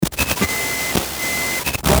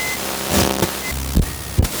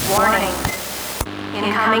Warning.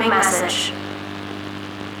 Incoming message.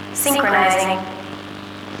 Synchronizing.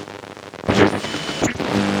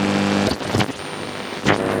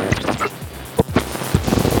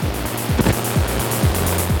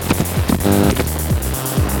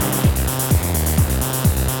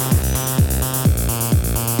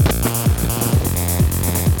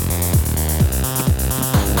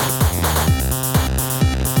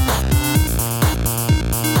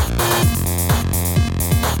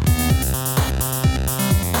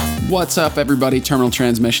 What's up, everybody? Terminal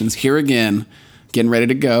Transmissions here again, getting ready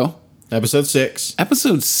to go. Episode 6.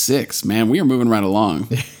 Episode 6, man. We are moving right along.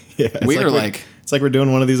 Yeah, it's like we're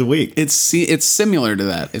doing one of these a week. It's similar to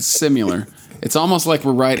that. It's similar. It's almost like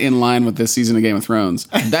we're right in line with this season of Game of Thrones.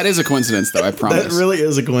 That is a coincidence, though. I promise. That really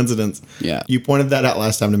is a coincidence. Yeah. You pointed that out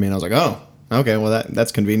last time to me, and I was like, oh, okay, well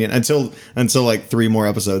that's convenient. Until like 3 more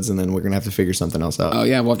episodes, and then we're gonna have to figure something else out. Oh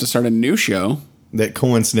yeah, we'll have to start a new show that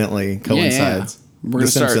coincidentally coincides. Yeah. We're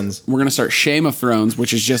gonna start Shame of Thrones,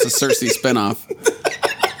 which is just a Cersei spinoff.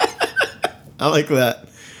 I like that.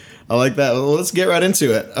 Well, let's get right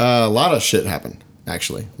into it. A lot of shit happened,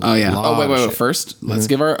 actually. Oh yeah. Oh wait. First, let's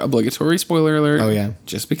give our obligatory spoiler alert. Oh yeah.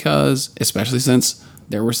 Just because, especially since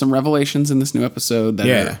there were some revelations in this new episode that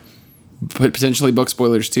are potentially book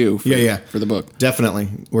spoilers too. For the book. Definitely,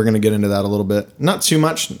 we're gonna get into that a little bit. Not too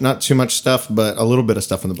much stuff, but a little bit of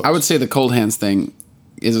stuff in the book. I would say the Cold Hands thing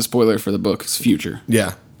is a spoiler for the book's future.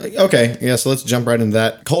 Yeah. Okay. Yeah. So let's jump right into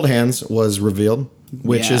that. Cold Hands was revealed,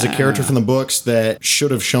 which is a character from the books that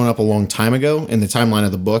should have shown up a long time ago in the timeline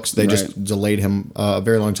of the books. They just delayed him a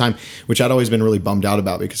very long time, which I'd always been really bummed out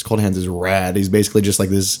about because Cold Hands is rad. He's basically just like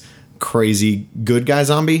this crazy good guy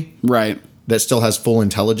zombie. Right. That still has full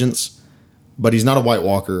intelligence, but he's not a White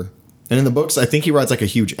Walker. And in the books, I think he rides like a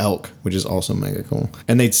huge elk, which is also mega cool.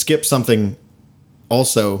 And they'd skip something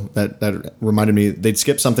also that reminded me, they'd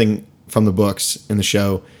skip something from the books in the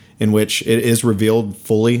show in which it is revealed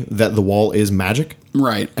fully that the wall is magic.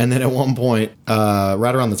 Right. And then at one point,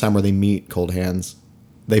 right around the time where they meet Cold Hands,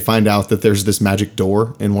 they find out that there's this magic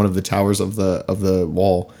door in one of the towers of the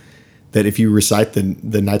wall that if you recite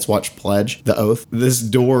the Night's Watch pledge, the oath, this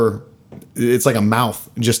door, it's like a mouth,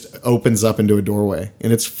 just opens up into a doorway.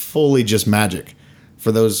 And it's fully just magic.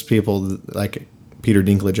 For those people like Peter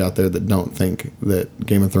Dinklage out there that don't think that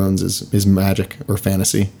Game of Thrones is magic or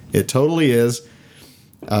fantasy. It totally is.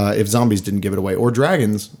 If zombies didn't give it away, or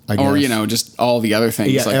dragons, I guess, or just all the other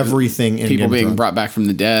things, yeah, like everything in people Game being brought back from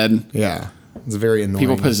the dead. Yeah, it's very annoying.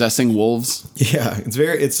 People possessing wolves. Yeah,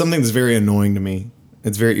 it's something that's very annoying to me.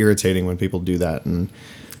 It's very irritating when people do that, and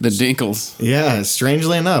the Dinkles. Yeah,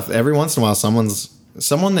 strangely enough, every once in a while,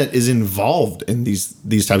 someone that is involved in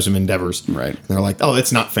these types of endeavors, right? They're like, oh,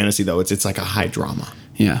 it's not fantasy though. It's like a high drama.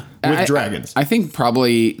 Yeah, with dragons. I think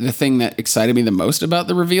probably the thing that excited me the most about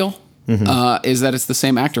the reveal is that it's the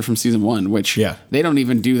same actor from season 1, which they don't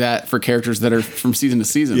even do that for characters that are from season to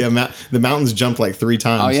season. Yeah, the mountains jumped like 3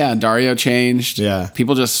 times. Oh yeah, Dario changed. Yeah,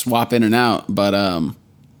 people just swap in and out, but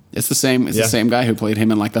it's the same. It's the same guy who played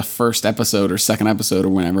him in like the first episode or second episode or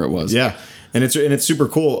whenever it was. Yeah, and it's super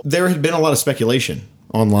cool. There had been a lot of speculation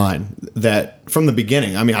online that from the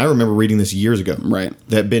beginning. I mean, I remember reading this years ago. Right.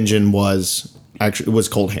 That Benjen was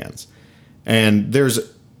Cold Hands, and there's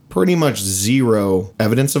pretty much zero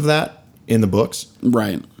evidence of that in the books.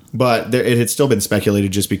 Right. But it had still been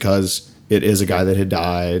speculated just because it is a guy that had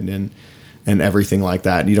died and everything like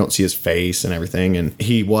that. And you don't see his face and everything, and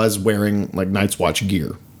he was wearing like Night's Watch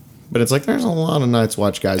gear. But it's like there's a lot of Night's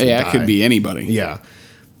Watch guys. Yeah, it could be anybody. Yeah,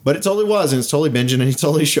 but it totally was, and it's totally Benjen, and he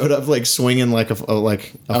totally showed up like swinging like a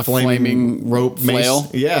flaming rope flail.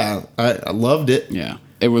 Mace. Yeah, I loved it. Yeah,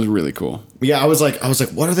 it was really cool. Yeah, I was like,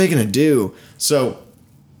 what are they gonna do? So,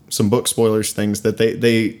 some book spoilers, things that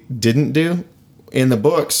they didn't do in the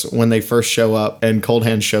books when they first show up, and Cold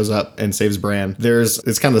Hands shows up and saves Bran.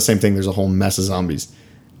 It's kind of the same thing. There's a whole mess of zombies,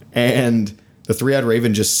 and the 3-eyed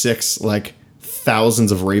raven just sicks like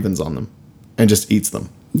thousands of ravens on them and just eats them.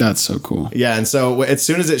 That's so cool. Yeah, and so as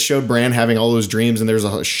soon as it showed Bran having all those dreams and there's a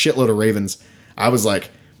shitload of ravens, I was like,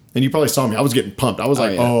 and you probably saw me, I was getting pumped. I was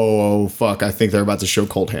oh fuck, I think they're about to show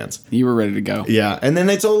Cold Hands. You were ready to go. Yeah, and then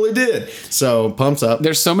they totally did. So pumped up.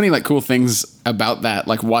 There's so many like cool things about that,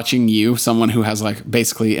 like watching you, someone who has like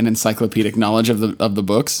basically an encyclopedic knowledge of the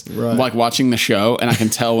books, right. Like watching the show, and I can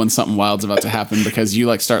tell when something wild's about to happen because you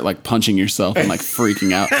like start like punching yourself and like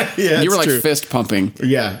freaking out. Yeah, you were like true. Fist pumping.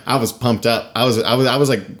 Yeah, I was pumped up. I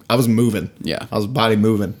was moving. Yeah, I was body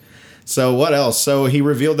moving. So what else? So he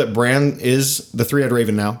revealed that Bran is the 3-eyed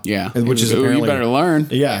raven now. Yeah, which is apparently, you better learn.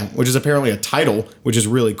 Yeah, which is apparently a title, which is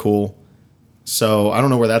really cool. So I don't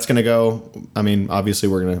know where that's going to go. I mean, obviously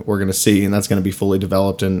we're gonna see, and that's going to be fully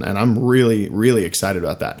developed, and I'm really, really excited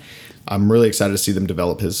about that. I'm really excited to see them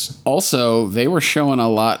develop his. Also, they were showing a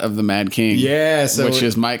lot of the Mad King. Yeah, so which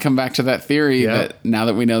is might come back to that theory that now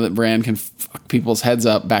that we know that Bran can fuck people's heads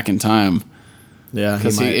up back in time. Yeah,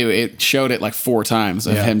 because it showed it like 4 times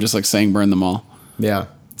of him just like saying burn them all. Yeah,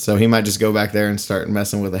 so he might just go back there and start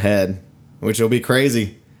messing with the head, which will be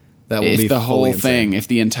crazy. That will be the whole insane. thing, if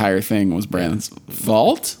the entire thing was Bran's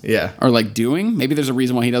fault, or like doing, maybe there's a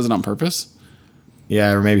reason why he does it on purpose.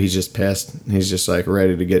 Yeah, or maybe he's just pissed. He's just like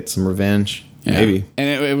ready to get some revenge. Yeah. Maybe.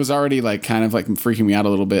 And it was already like kind of like freaking me out a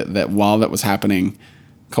little bit that while that was happening,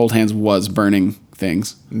 Cold Hands was burning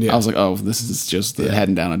things. Yeah. I was like, oh, this is just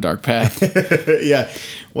heading down a dark path. Yeah.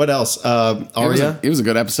 What else? Arya. It was a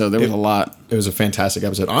good episode. There was a lot. It was a fantastic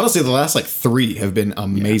episode. Honestly, the last like 3 have been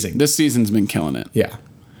amazing. Yeah. This season's been killing it. Yeah.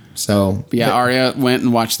 So. But yeah, Arya went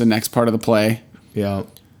and watched the next part of the play. Yeah.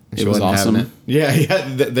 It was awesome. Yeah.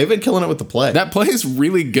 They've been killing it with the play. That play is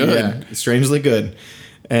really good. Yeah, strangely good.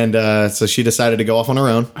 And so she decided to go off on her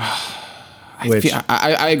own.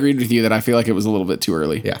 I agreed with you that I feel like it was a little bit too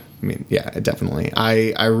early. Yeah, I mean, yeah, definitely.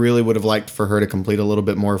 I really would have liked for her to complete a little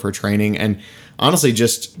bit more of her training. And honestly,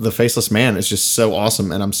 just the Faceless Man is just so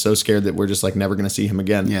awesome. And I'm so scared that we're just like never going to see him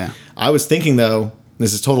again. Yeah. I was thinking, though,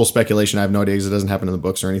 this is total speculation. I have no idea because it doesn't happen in the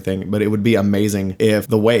books or anything. But it would be amazing if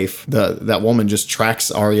the waif, that woman, just tracks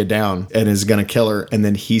Arya down and is going to kill her. And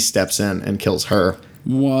then he steps in and kills her.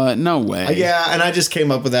 What? No way. Yeah, and I just came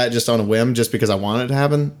up with that just on a whim, just because I wanted it to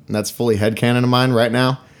happen. And that's fully headcanon of mine right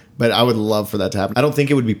now. But I would love for that to happen. I don't think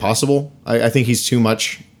it would be possible. I think he's too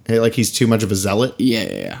much. Like he's too much of a zealot.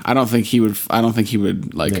 Yeah. I don't think he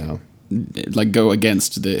would like like go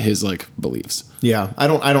against his like beliefs. Yeah, I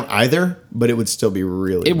don't either. But it would still be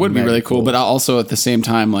really. It would be really cool. But also at the same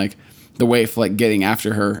time, like the waif like getting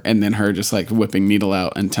after her and then her just like whipping Needle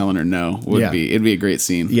out and telling her no it'd be a great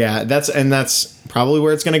scene. Yeah, that's probably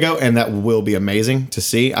where it's going to go, and that will be amazing to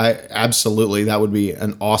see. That would be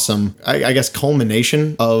an awesome, I guess,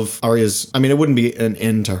 culmination of Arya's. I mean, it wouldn't be an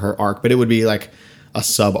end to her arc, but it would be like a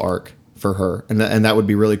sub arc for her, and that would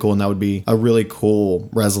be really cool, and that would be a really cool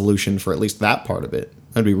resolution for at least that part of it.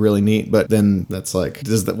 That'd be really neat. But then that's like,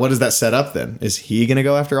 what does that set up then? Is he going to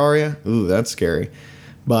go after Arya? Ooh, that's scary.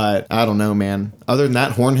 But I don't know, man. Other than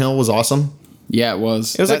that, Hornhill was awesome. Yeah, it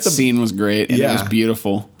was. That like scene was great, and it was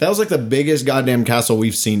beautiful. That was like the biggest goddamn castle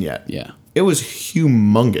we've seen yet. Yeah. It was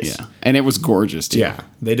humongous. Yeah. And it was gorgeous, too. Yeah.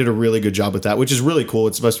 They did a really good job with that, which is really cool.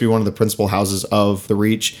 It's supposed to be one of the principal houses of the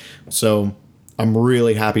Reach. So I'm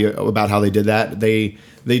really happy about how they did that. They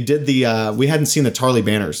did we hadn't seen the Tarly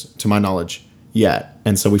banners, to my knowledge, yet.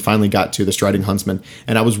 And so we finally got to the Striding Huntsman.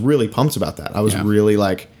 And I was really pumped about that. I was really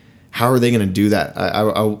like, how are they going to do that?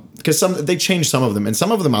 Because they changed some of them, and some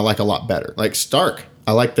of them I like a lot better. Like Stark,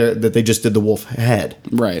 I like that they just did the wolf head.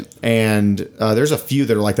 Right. And there's a few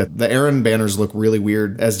that are like that. The Aaron banners look really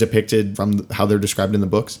weird as depicted from how they're described in the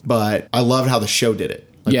books, but I loved how the show did it.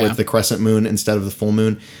 Like with the crescent moon instead of the full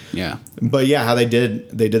moon. Yeah. But yeah, how they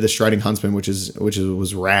did the Striding Huntsman, which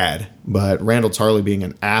was rad. But Randall Tarly being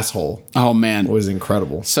an asshole. Oh man, was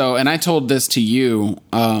incredible. So, and I told this to you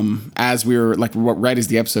as we were like right as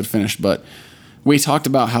the episode finished, but we talked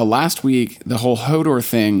about how last week the whole Hodor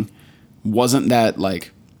thing wasn't that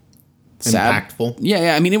like sad. Impactful.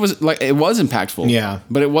 Yeah. I mean, it was impactful. Yeah.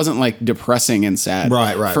 But it wasn't like depressing and sad.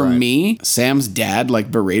 Right. For me, Sam's dad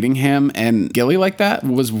like berating him and Gilly like that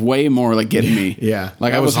was way more like getting me. Yeah.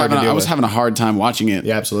 Like I was having a hard time watching it.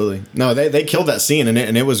 Yeah, absolutely. No, they killed that scene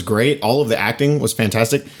and it was great. All of the acting was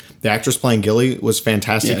fantastic. The actress playing Gilly was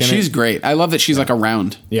fantastic. Yeah, she's great. I love that she's like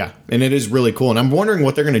around. Yeah. And it is really cool. And I'm wondering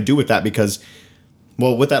what they're going to do with that because,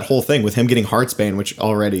 well, with that whole thing with him getting Heartsbane, which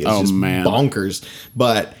already is just bonkers.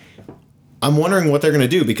 But I'm wondering what they're going to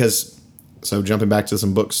do because, so jumping back to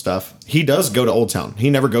some book stuff, he does go to Old Town. He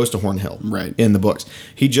never goes to Hornhill in the books.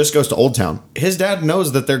 He just goes to Old Town. His dad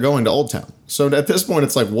knows that they're going to Old Town. So at this point,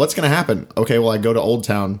 it's like, what's going to happen? Okay, well, I go to Old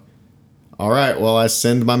Town. All right, well, I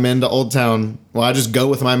send my men to Old Town. Well, I just go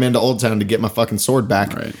with my men to Old Town to get my fucking sword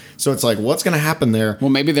back. Right. So it's like, what's going to happen there? Well,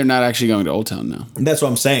 maybe they're not actually going to Old Town now. That's what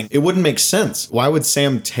I'm saying. It wouldn't make sense. Why would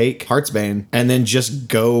Sam take Heartsbane and then just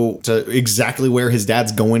go to exactly where his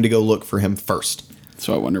dad's going to go look for him first?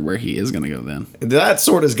 So I wonder where he is going to go then. That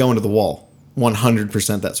sword is going to the wall.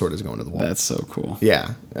 100% that sword is going to the wall. That's so cool.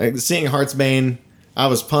 Yeah. Seeing Heartsbane, I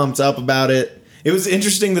was pumped up about it. It was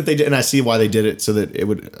interesting that they did, and I see why they did it so that it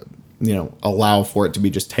would, allow for it to be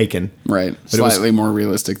just taken. Right. But slightly more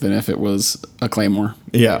realistic than if it was a claymore.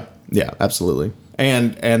 Yeah. Yeah, absolutely.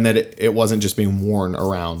 and that it wasn't just being worn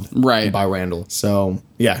around Right. by Randall. So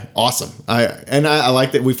yeah, awesome. I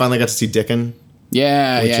like that we finally got to see Dickon.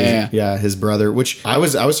 Yeah, Which yeah. is, his brother. Which I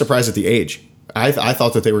was surprised at the age. I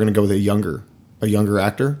thought that they were going to go with a younger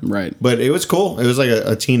actor. Right. But it was cool. It was like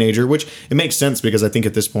a teenager, which it makes sense because I think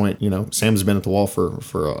at this point, Sam's been at the wall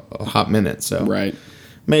for a hot minute. So Right.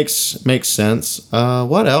 makes sense.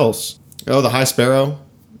 What else? Oh, the High Sparrow,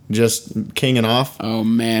 just kinging off. Oh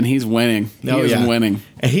man, he's winning. He is winning.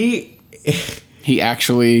 And He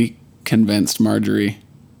actually convinced Marjorie.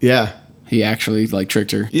 yeah. He actually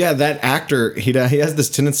tricked her. Yeah, that actor, he has this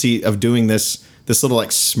tendency of doing this little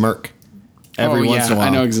like smirk every once in a while.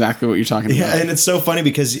 I know exactly what you're talking about. Yeah, and it's so funny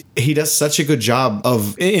because he does such a good job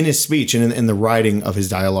in his speech and in the writing of his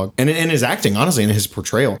dialogue and in his acting, honestly, in his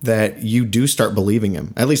portrayal, that you do start believing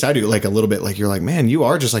him. At least I do, like a little bit. Like you're like, man, you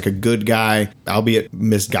are just like a good guy, albeit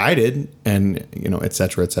misguided, and et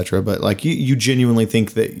cetera, et cetera. But like you genuinely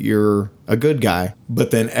think that you're a good guy.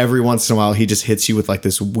 But then every once in a while, he just hits you with like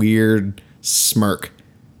this weird smirk,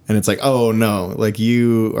 and it's like, oh no, like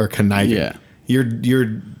you are conniving. Yeah,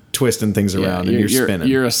 you're twisting things around and you're spinning.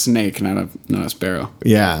 You're a snake, not a sparrow.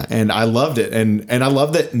 Yeah, and I loved it, and I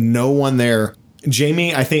love that no one there.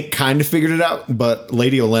 Jamie, I think, kind of figured it out, but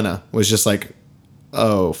Lady Olenna was just like,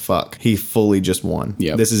 "Oh fuck, he fully just won.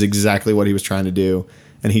 Yep. This is exactly what he was trying to do."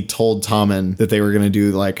 And he told Tommen that they were going to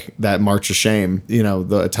do like that March of Shame,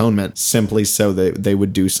 the atonement, simply so that they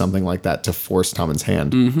would do something like that to force Tommen's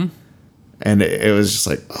hand. Mm-hmm. And it was just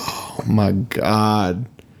like, oh my god.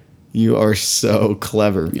 You are so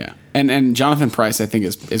clever. Yeah. And Jonathan Pryce, I think,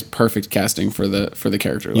 is perfect casting for the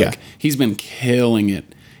character. Like he's been killing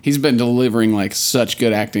it. He's been delivering like such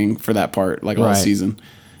good acting for that part, like all season.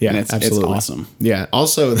 Yeah, and it's awesome. Yeah.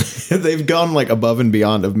 Also, they've gone like above and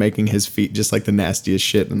beyond of making his feet just like the nastiest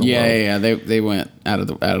shit in the world. Yeah. They went out of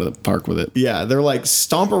the park with it. Yeah, they're like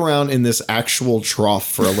stomp around in this actual trough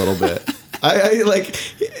for a little bit. I like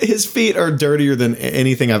his feet are dirtier than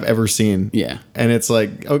anything I've ever seen. Yeah. And it's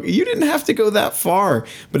like, okay, you didn't have to go that far,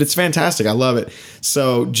 but it's fantastic. I love it.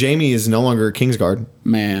 So Jamie is no longer a Kingsguard,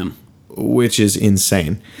 Man. which is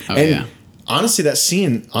insane. Oh, and yeah. honestly, that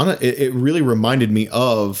scene, it really reminded me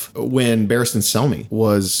of when Barristan Selmy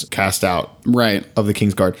was cast out Right. of the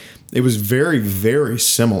Kingsguard. It was very, very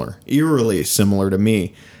similar, eerily similar to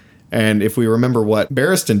me. And if we remember what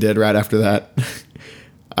Barristan did right after that,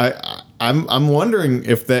 I'm wondering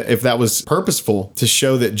if that was purposeful to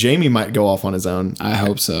show that Jamie might go off on his own. I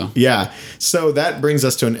hope so. Yeah. So that brings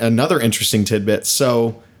us to another interesting tidbit.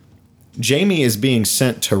 So Jamie is being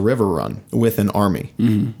sent to Riverrun with an army.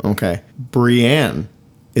 Mm-hmm. Okay. Brienne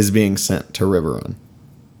is being sent to Riverrun.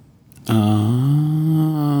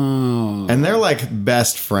 Oh. And they're like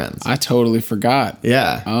best friends. I totally forgot.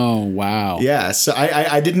 Yeah. Oh, wow. Yeah. So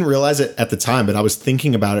I didn't realize it at the time, but I was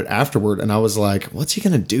thinking about it afterward and I was like, what's he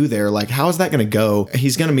going to do there? Like, how is that going to go?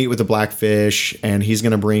 He's going to meet with the Blackfish and he's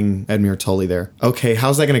going to bring Edmure Tully there. Okay.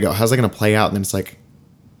 How's that going to go? How's that going to play out? And then it's like,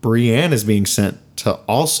 Brienne is being sent to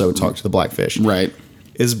also talk to the Blackfish. Right.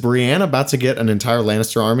 Is Brienne about to get an entire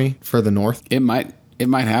Lannister army for the North? It might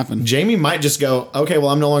happen. Jamie might just go, okay, well,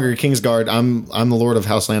 I'm no longer a Kingsguard. I'm the Lord of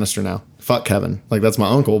House Lannister now. Fuck Kevin. Like, that's my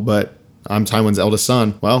uncle, but I'm Tywin's eldest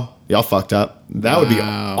son. Well, y'all fucked up. That would be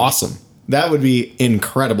awesome. That would be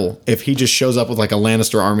incredible if he just shows up with like a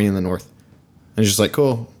Lannister army in the North. And just like,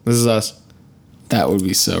 cool, this is us. That would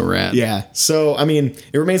be so rad. Yeah. So, I mean,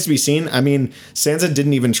 it remains to be seen. I mean, Sansa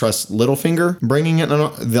didn't even trust Littlefinger bringing in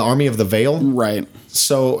the army of the Vale. Right.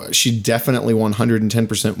 So she definitely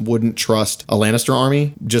 110% wouldn't trust a Lannister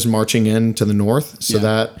army just marching in to the north. So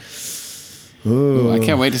that... Ooh, I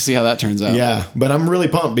can't wait to see how that turns out. Yeah, but I'm really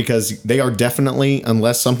pumped because they are definitely,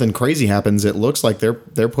 unless something crazy happens, it looks like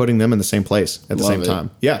they're putting them in the same place at the same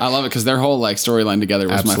time. Yeah, I love it because their whole like storyline together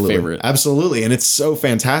was my favorite. Absolutely, and it's so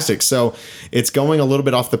fantastic. So it's going a little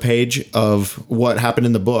bit off the page of what happened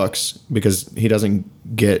in the books because he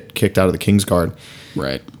doesn't get kicked out of the Kingsguard.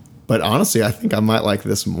 Right. But honestly, I think I might like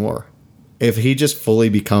this more if he just fully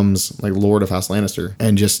becomes like Lord of House Lannister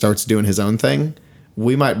and just starts doing his own thing.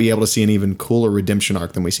 We might be able to see an even cooler redemption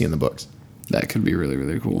arc than we see in the books. That could be really,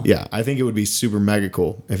 really cool. Yeah, I think it would be super mega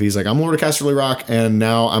cool if he's like, I'm Lord of Casterly Rock, and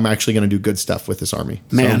now I'm actually going to do good stuff with this army.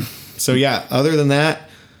 Man. So yeah, other than that,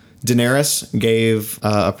 Daenerys gave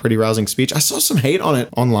a pretty rousing speech. I saw some hate on it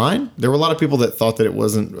online. There were a lot of people that thought that it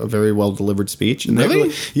wasn't a very well delivered speech. And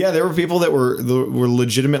really? There were people that were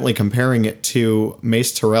legitimately comparing it to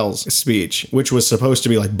Mace Tyrell's speech, which was supposed to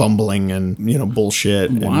be like bumbling and bullshit.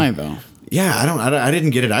 Why though? Yeah, I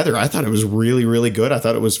didn't get it either. I thought it was really, really good. I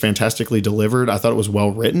thought it was fantastically delivered. I thought it was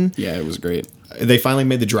well written. Yeah, it was great. They finally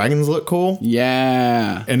made the dragons look cool.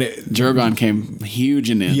 Yeah. And Drogon came huge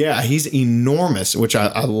in it. Yeah, he's enormous, which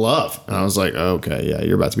I love. And I was like, okay, yeah,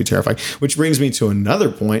 you're about to be terrifying. Which brings me to another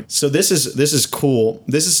point. So this is cool.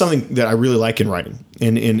 This is something that I really like in writing,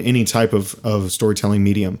 in any type of storytelling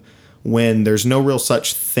medium, when there's no real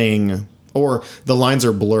such thing, or the lines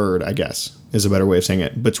are blurred, I guess, is a better way of saying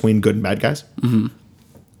it, between good and bad guys. Mm-hmm.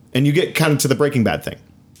 And you get kind of to the Breaking Bad thing.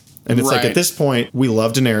 And it's like, at this point, we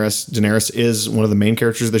love Daenerys. Daenerys is one of the main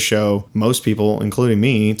characters of the show. Most people, including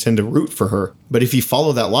me, tend to root for her. But if you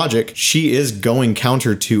follow that logic, she is going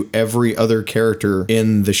counter to every other character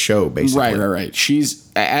in the show, basically. Right.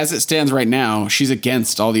 She's, as it stands right now, she's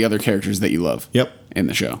against all the other characters that you love. Yep. In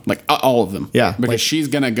the show. Like, all of them. Yeah. Because she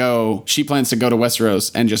plans to go to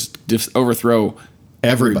Westeros and just overthrow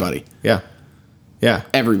everybody. Yeah. Yeah.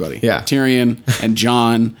 Everybody. Yeah. Tyrion and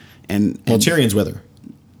Jon and Tyrion's with her.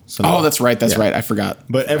 Oh, that's right. That's right. I forgot.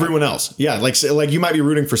 But everyone else, yeah, like you might be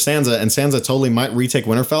rooting for Sansa, and Sansa totally might retake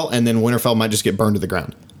Winterfell, and then Winterfell might just get burned to the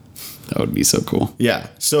ground. That would be so cool. Yeah.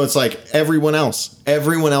 So it's like everyone else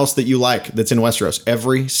that you like that's in Westeros,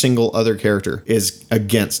 every single other character is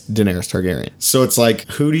against Daenerys Targaryen. So it's like,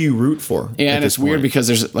 who do you root for? And it's weird because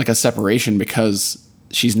there's like a separation because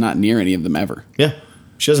she's not near any of them ever. Yeah.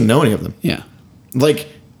 She doesn't know any of them. Yeah. Like,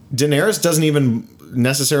 Daenerys doesn't even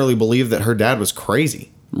necessarily believe that her dad was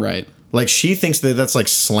crazy. Right. Like, she thinks that that's like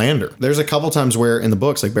slander. There's a couple times where in the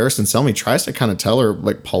books, like, Barristan Selmy tries to kind of tell her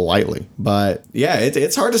like politely, but yeah,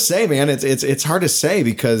 it's hard to say, man. It's hard to say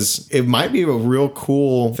because it might be a real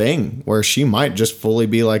cool thing where she might just fully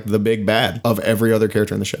be like the big bad of every other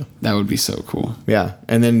character in the show. That would be so cool. Yeah.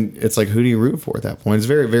 And then it's like, who do you root for at that point? It's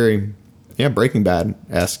very, very, Breaking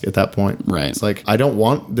Bad-esque at that point. Right. It's like, I don't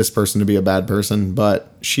want this person to be a bad person,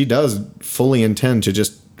 but she does fully intend to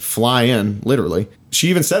just fly in, literally. She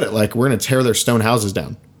even said it, like, we're going to tear their stone houses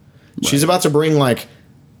down. Right. She's about to bring, like,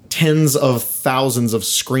 tens of thousands of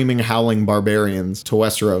screaming, howling barbarians to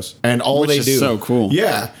Westeros. And all they do... Which is so cool.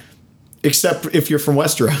 Yeah. Except if you're from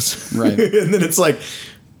Westeros. Right. And then it's like,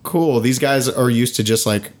 cool, these guys are used to just,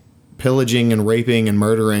 like, pillaging and raping and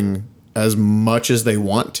murdering as much as they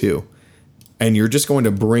want to. And you're just going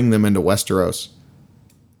to bring them into Westeros.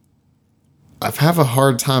 I have a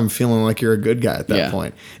hard time feeling like you're a good guy at that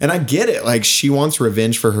point. And I get it. Like, she wants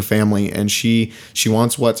revenge for her family and she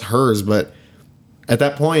wants what's hers. But at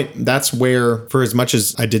that point, that's where, for as much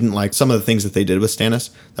as I didn't like some of the things that they did with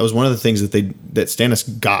Stannis, that was one of the things that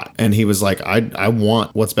Stannis got. And he was like, I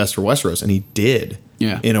want what's best for Westeros. And he did.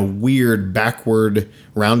 Yeah. In a weird, backward,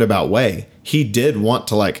 roundabout way. He did want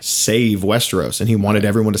to, like, save Westeros. And he wanted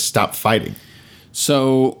everyone to stop fighting.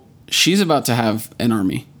 So she's about to have an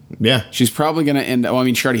army. Yeah. She's probably going to end up, well, I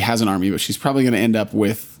mean, she already has an army, but she's probably going to end up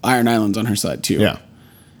with Iron Islands on her side too. Yeah.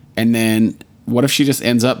 And then what if she just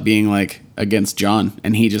ends up being like against Jon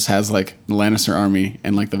and he just has like the Lannister army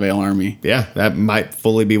and like the Vale army? Yeah. That might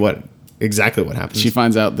fully be exactly what happens. She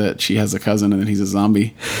finds out that she has a cousin and then he's a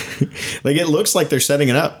zombie. Like, it looks like they're setting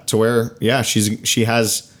it up to where, yeah, she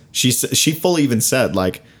fully even said,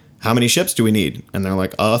 like, how many ships do we need? And they're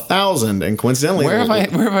like, 1,000. And coincidentally, where have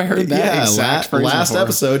I heard that? Yeah, exact last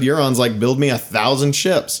episode, Euron's like, build me 1,000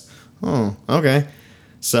 ships. Oh, okay.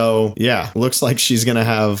 So yeah, looks like she's gonna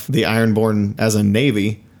have the Ironborn as a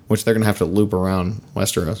navy, which they're gonna have to loop around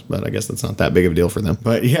Westeros, but I guess that's not that big of a deal for them.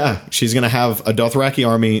 But yeah, she's gonna have a Dothraki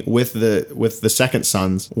army with the Second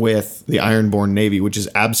Sons with the Ironborn navy, which is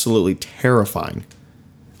absolutely terrifying,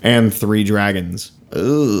 and 3 dragons.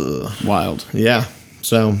 Ugh, wild. Yeah.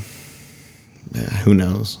 So, yeah, who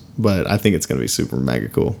knows? But I think it's going to be super mega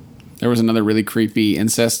cool. There was another really creepy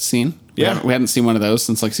incest scene. Yeah. We hadn't seen one of those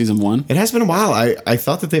since like season 1. It has been a while. I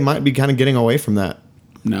thought that they might be kind of getting away from that.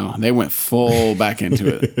 No, they went full back into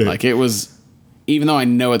it. Like, it was, even though I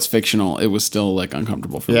know it's fictional, it was still like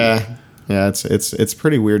uncomfortable for me. Yeah. It's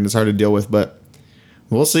pretty weird and it's hard to deal with, but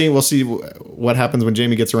we'll see. We'll see what happens when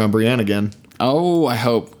Jaime gets around Brienne again. Oh, I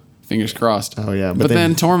hope. Fingers crossed. Oh, yeah. But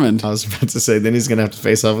then Tormund. I was about to say, then he's going to have to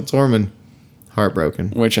face off with Tormund.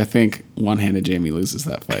 Heartbroken. Which I think one-handed Jaime loses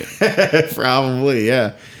that fight. Probably,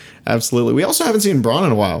 yeah. Absolutely. We also haven't seen Bronn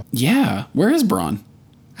in a while. Yeah. Where is Bronn?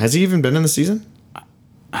 Has he even been in the season?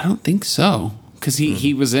 I don't think so. Because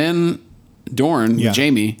he was in Dorne with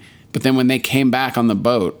Jaime, but then when they came back on the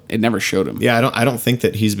boat, it never showed him. Yeah, I don't think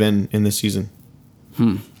that he's been in this season.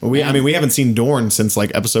 We haven't seen Dorne since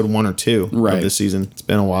like episode 1 or 2 of this season. It's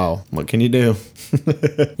been a while. What can you do?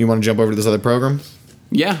 You want to jump over to this other program?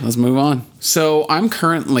 Yeah, let's move on. So I'm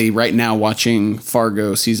currently right now watching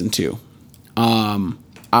Fargo season 2.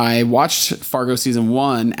 I watched Fargo season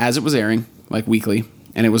 1 as it was airing, like weekly,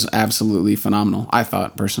 and it was absolutely phenomenal, I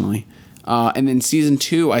thought, personally. And then season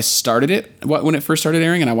 2, I started it when it first started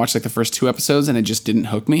airing, and I watched like the first 2 episodes, and it just didn't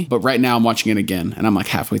hook me. But right now I'm watching it again, and I'm like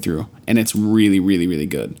halfway through, and it's really, really, really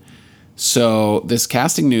good. So this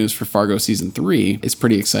casting news for Fargo season 3 is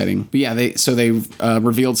pretty exciting. But yeah, they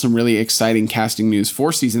revealed some really exciting casting news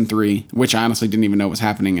for season 3, which I honestly didn't even know was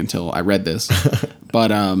happening until I read this.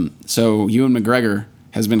 But so Ewan McGregor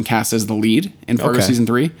has been cast as the lead in Fargo season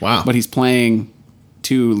 3. Wow. But he's playing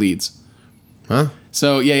 2 leads. Huh?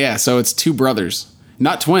 So yeah. So it's 2 brothers,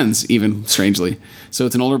 not twins, even strangely. So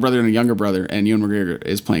it's an older brother and a younger brother, and Ewan McGregor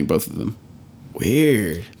is playing both of them.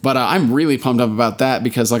 Weird. But I'm really pumped up about that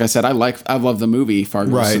because, like I said, I've loved the movie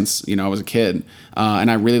Fargo Right. since I was a kid, and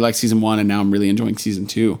I really liked season 1, and now I'm really enjoying season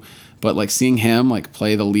 2. But like seeing him like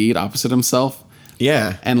play the lead opposite himself,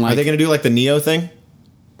 Yeah. And, like- are they going to do like the Neo thing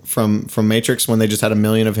from Matrix when they just had a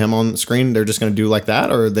million of him on screen? They're just going to do like that,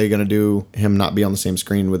 or are they going to do him not be on the same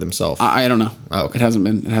screen with himself? I don't know. Oh, okay. It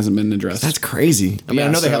hasn't been addressed. That's crazy. I mean, Yeah,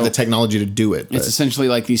 I know they have so- the technology to do it. It's But essentially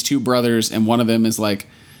like these 2 brothers, and one of them is like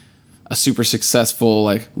a super successful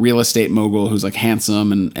like real estate mogul who's like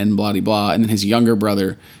handsome and blah de blah, and then his younger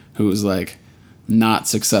brother who's like not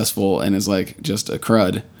successful and is like just a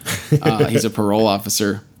crud. He's a parole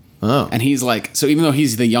officer. Oh. And he's like, so even though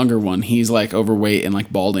he's the younger one, he's like overweight and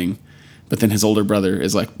like balding. But then his older brother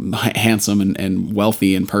is like handsome and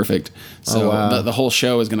wealthy and perfect. So wow. the whole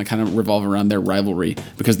show is going to kind of revolve around their rivalry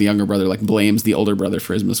because the younger brother like blames the older brother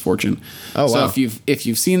for his misfortune. Oh, so wow. if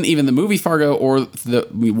you've seen even the movie Fargo or the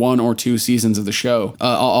 1 or 2 seasons of the show,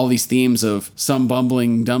 all these themes of some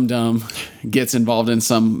bumbling dum-dum gets involved in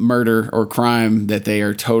some murder or crime that they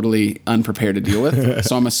are totally unprepared to deal with.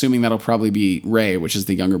 So I'm assuming that'll probably be Ray, which is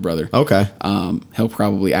the younger brother. Okay. He'll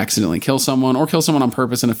probably accidentally kill someone or kill someone on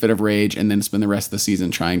purpose in a fit of rage and then spend the rest of the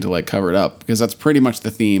season trying to like cover it up because that's pretty much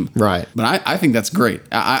the theme. Right. But I think that's great.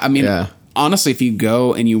 I mean, Yeah. honestly, if you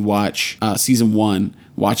go and you watch season 1,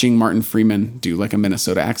 watching Martin Freeman do like a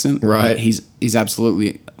Minnesota accent, Right. He's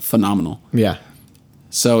absolutely phenomenal. Yeah.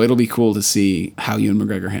 So it'll be cool to see how Ewan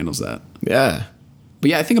McGregor handles that. Yeah.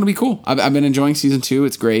 But yeah, I think it'll be cool. I've been enjoying season 2.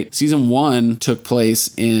 It's great. Season 1 took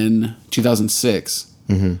place in 2006.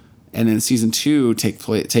 Mm-hmm. And then season 2 takes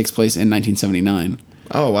place in 1979.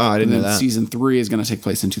 Oh, wow. I didn't And know then that. season 3 is going to take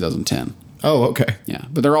place in 2010. Oh, okay. Yeah.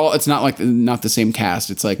 But it's not the same cast.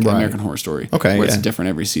 It's like Right. American Horror Story. Okay, Where it's yeah. different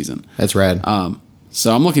every season. That's rad.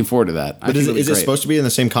 So I'm looking forward to that. but is it supposed to be in the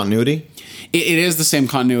same continuity? It is the same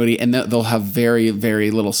continuity, and they'll have very,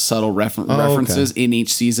 very little subtle references in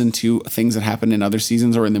each season to things that happen in other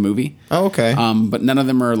seasons or in the movie. Oh, okay. But none of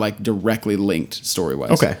them are like directly linked story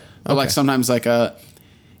wise. Okay. But like sometimes like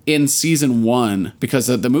in season 1, because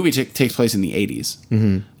the movie takes place in the 80s.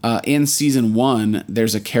 Mm-hmm. In season 1,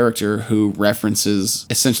 there's a character who references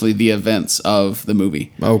essentially the events of the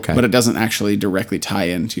movie. Okay. But it doesn't actually directly tie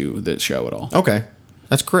into the show at all. Okay.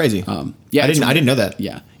 That's crazy. Yeah, I didn't know that.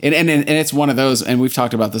 Yeah, and it's one of those, and we've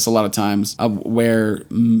talked about this a lot of times, where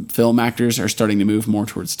film actors are starting to move more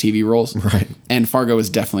towards TV roles. Right. And Fargo is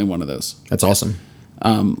definitely one of those. That's awesome.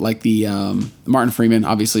 Like the Martin Freeman,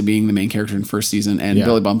 obviously being the main character in the first season, and Yeah.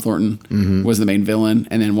 Billy Bob Thornton was the main villain,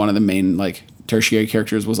 and then one of the main like tertiary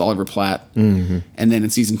characters was Oliver Platt, and then in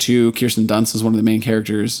season 2, Kirsten Dunst is one of the main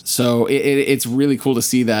characters. So it's really cool to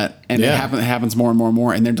see that, and Yeah. it happens more and more and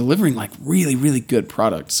more, and they're delivering like really, really good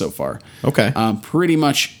product so far. Okay. Pretty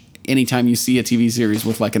much anytime you see a TV series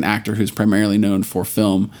with like an actor who's primarily known for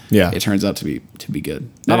film, Yeah. it turns out to be good.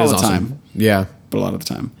 Not That all is the awesome. time, Yeah. but a lot of the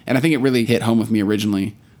time. And I think it really hit home with me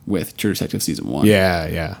originally with True Detective season 1. Yeah.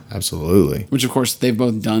 Yeah. Absolutely. Which, of course, they've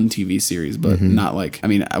both done TV series, but not like, I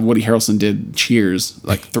mean, Woody Harrelson did Cheers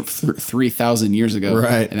like 3,000 years ago.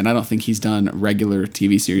 Right. And then I don't think he's done regular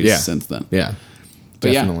TV series Yeah. since then. Yeah.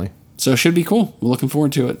 But Definitely. yeah. So it should be cool. We're looking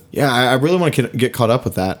forward to it. Yeah, I really want to get caught up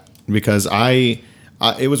with that because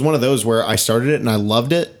it was one of those where I started it and I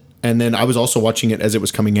loved it, and then I was also watching it as it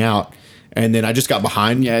was coming out, and then I just got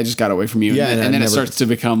behind. Yeah, it just got away from you. Yeah, and, and I then it never- starts to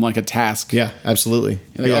become like a task. Yeah, absolutely.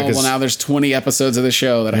 You're like, Yeah, oh, 'cause- well, now there's 20 episodes of the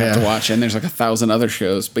show that I have to Yeah. watch, and there's like 1,000 other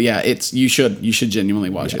shows. But yeah, you should genuinely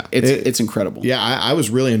watch it. It's incredible. yeah, I was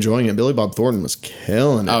really enjoying it. Billy Bob Thornton was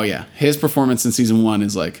killing it. Oh yeah, his performance in season 1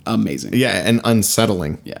 is like amazing. Yeah, and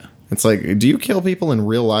unsettling. Yeah. It's like, do you kill people in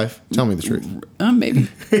real life? Tell me the truth. Maybe.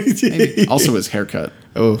 Maybe. Also his haircut.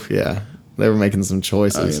 Oh, yeah. They were making some Oh,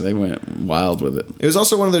 choices. yeah, they went wild with it. It was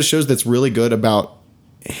also one of those shows that's really good about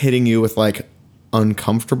hitting you with like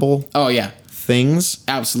uncomfortable Oh yeah, things,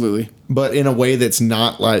 absolutely. but in a way that's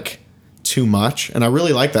not like too much. And I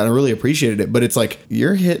really like that. I really appreciated it. But it's like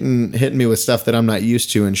you're hitting me with stuff that I'm not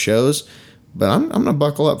used to in shows, but I'm gonna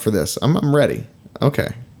buckle up for this. I'm ready. Okay,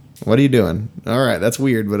 what are you doing? All right, that's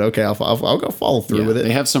weird, but okay, I'll go follow through with it.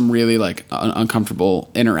 They have some really like uncomfortable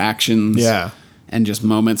interactions. Yeah. And just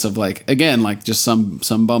moments of like, again, like just some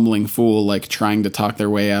bumbling fool like trying to talk their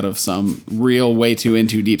way out of some real way too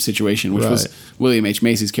into deep situation, which was William H.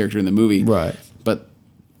 Macy's character in the movie. Right. But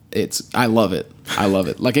I love it.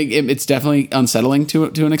 Like it's definitely unsettling to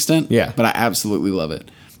an extent. Yeah. But I absolutely love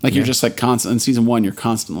it. Like you're just like constant in season 1, you're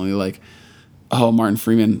constantly like, oh, Martin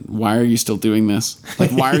Freeman, why are you still doing this?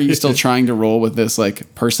 Like, why are you still trying to roll with this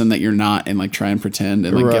like person that you're not and like try and pretend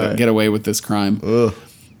and like get away with this crime? Ugh.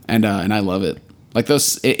 And I love it. Like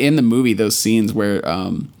those in the movie, those scenes where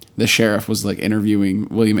the sheriff was like interviewing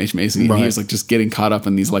William H. Macy, and he was like just getting caught up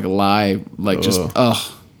in these like lie, like just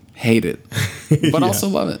hate it, but also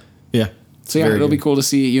love it. Yeah. So yeah, it'll be cool to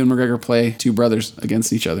see Ewan McGregor play two brothers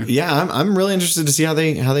against each other. Yeah, I'm really interested to see how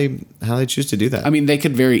they choose to do that. I mean, they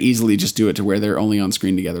could very easily just do it to where they're only on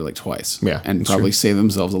screen together like twice. Yeah, and probably save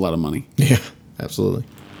themselves a lot of money. Yeah, absolutely.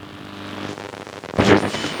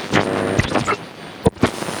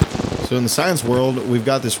 So in the science world, we've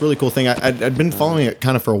got this really cool thing. I'd been following it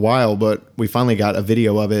kind of for a while, but we finally got a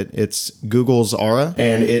video of it. It's Google's Aura,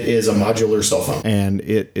 and it is a modular cell phone. And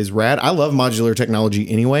it is rad. I love modular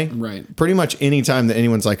technology anyway. Right. Pretty much any time that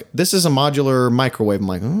anyone's like, this is a modular microwave, I'm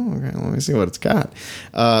like, oh, okay, let me see what it's got.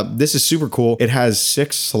 This is super cool. It has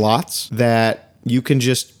 6 slots that you can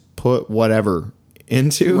just put whatever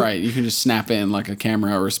into. Right. You can just snap in like a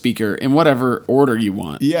camera or a speaker in whatever order you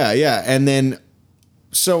want. Yeah, yeah. And then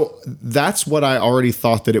so that's what I already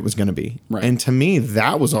thought that it was going to be. Right. And to me,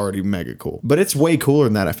 that was already mega cool. But it's way cooler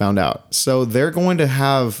than that, I found out. So they're going to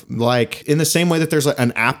have, like, in the same way that there's like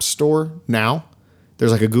an app store now,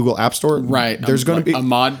 there's like a Google App Store. Right. There's going to be a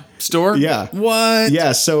mod store? Yeah. What?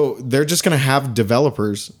 Yeah. So they're just going to have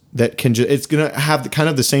developers that can just, it's going to have kind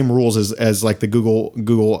of the same rules as like the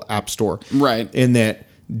Google App Store. Right. In that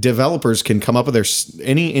developers can come up with their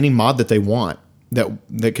any mod that they want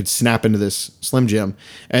that could snap into this Slim Jim,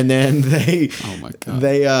 and then they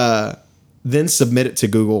then submit it to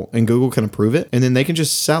Google, and Google can approve it, and then they can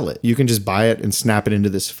just sell it. You can just buy it and snap it into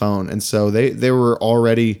this phone. And so they were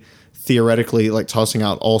already theoretically like tossing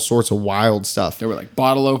out all sorts of wild stuff. They were like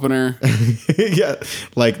bottle opener, yeah,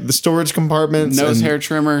 like the storage compartments, nose hair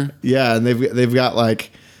trimmer. Yeah, and they've got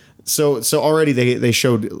like so already they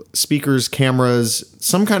showed speakers, cameras,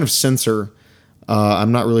 some kind of sensor.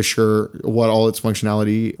 I'm not really sure what all its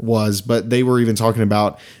functionality was, but they were even talking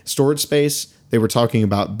about storage space. They were talking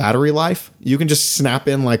about battery life. You can just snap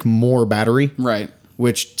in like more battery. Right.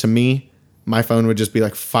 Which to me, my phone would just be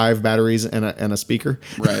like 5 batteries and a speaker.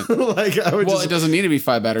 Right. Like I would it doesn't need to be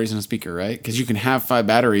 5 batteries and a speaker, right? Because you can have 5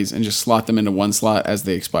 batteries and just slot them into one slot as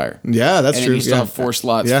they expire. Yeah, that's and true. You still have 4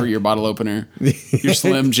 slots for your bottle opener, your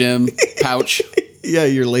Slim Jim pouch. Yeah,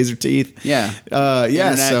 your laser teeth. Yeah.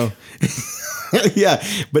 Yeah. So. Yeah,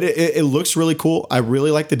 but it looks really cool. I really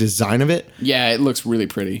like the design of it. Yeah, it looks really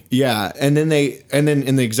pretty. Yeah, and then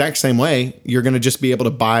in the exact same way, you're going to just be able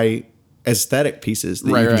to buy aesthetic pieces that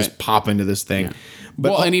you can just pop into this thing. Yeah.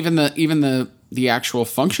 But and even the actual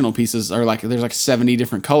functional pieces are like there's like 70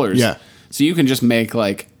 different colors. Yeah. So you can just make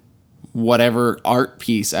like whatever art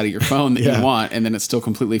piece out of your phone that you want, and then it's still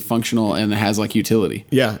completely functional and it has like utility.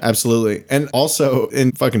 Yeah, absolutely. And also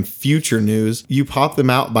in fucking future news, you pop them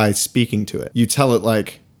out by speaking to it. You tell it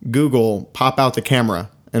like, Google, pop out the camera,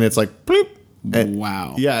 and it's like bloop. And,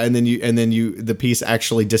 wow. Yeah, and then the piece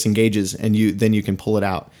actually disengages, and then you can pull it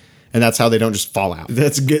out. And that's how they don't just fall out.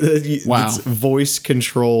 That's good. Wow. It's voice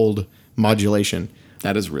controlled modulation.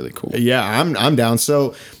 That is really cool. Yeah, I'm down.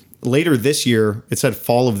 So later this year, it said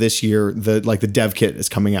fall of this year, the dev kit is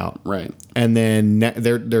coming out. Right. And then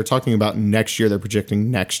they're talking about next year. They're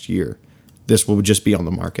projecting next year this will just be on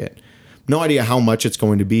the market. No idea how much it's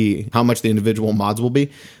going to be, how much the individual mods will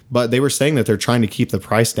be, but they were saying that they're trying to keep the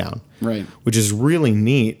price down. Right. Which is really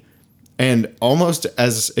neat. And almost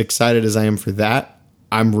as excited as I am for that,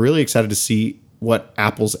 I'm really excited to see what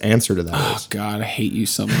Apple's answer to that is. Oh God, I hate you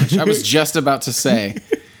so much. I was just about to say,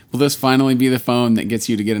 will this finally be the phone that gets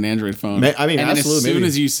you to get an Android phone? I mean, and absolutely. As soon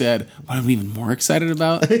as you said, what I'm even more excited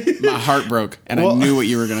about, my heart broke, and I knew what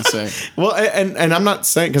you were going to say. Well, and I'm not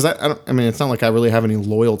saying, because I mean, it's not like I really have any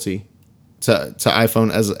loyalty to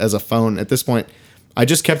iPhone as a phone at this point. I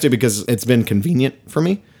just kept it because it's been convenient for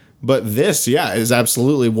me. But this, is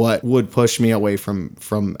absolutely what would push me away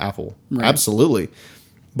from Apple. Right. Absolutely.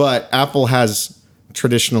 But Apple has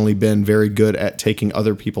traditionally been very good at taking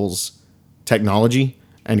other people's technology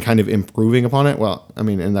and kind of improving upon it. Well, I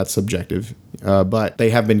mean, and that's subjective. But they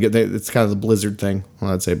have been good. It's kind of the Blizzard thing.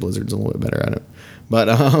 Well, I'd say Blizzard's a little bit better at it. But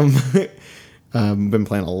Been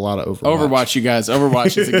playing a lot of Overwatch. Overwatch, you guys.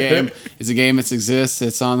 Overwatch is a game. It's a game. It exists.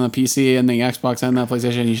 It's on the PC and the Xbox and the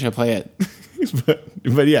PlayStation. You should play it.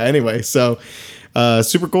 but yeah, anyway, so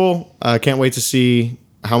super cool. Can't wait to see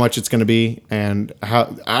how much it's going to be, and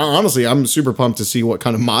honestly, I'm super pumped to see what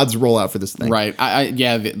kind of mods roll out for this thing. Right.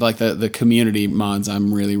 The community mods,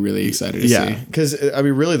 I'm really, really excited to see. Because I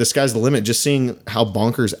mean, really, the sky's the limit. Just seeing how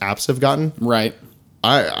bonkers apps have gotten. Right.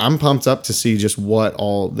 I'm pumped up to see just what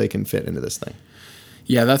all they can fit into this thing.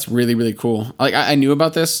 Yeah, that's really, really cool. Like I knew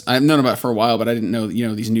about this. I've known about it for a while, but I didn't know,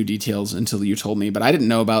 these new details until you told me. But I didn't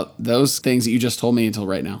know about those things that you just told me until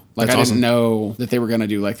right now. Like That's I awesome. didn't know that they were going to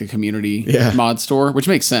do like the community Yeah. mod store, which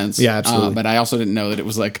makes sense. Yeah, absolutely. But I also didn't know that it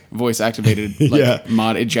was like voice activated Yeah.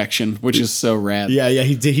 mod ejection, which is so rad. Yeah,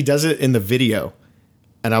 he does it in the video,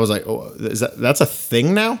 and I was like, oh, that's a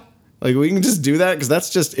thing now? Like, we can just do that? Because that's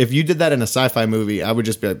just, if you did that in a sci-fi movie, I would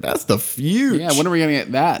just be like, that's the future. Yeah, when are we going to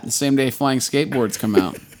get that? The same day flying skateboards come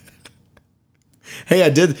out. Hey, I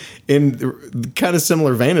did, in kind of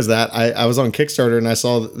similar vein as that, I was on Kickstarter and I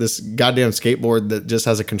saw this goddamn skateboard that just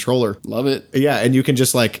has a controller. Love it. Yeah, and you can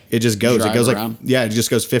just like, it just goes. Drive It goes around. it just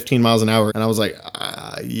goes 15 miles an hour. And I was like,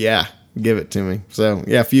 yeah, give it to me. So,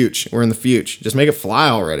 yeah, future. We're in the future. Just make it fly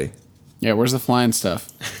already. Yeah, where's the flying stuff?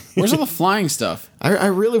 Where's all the flying stuff? I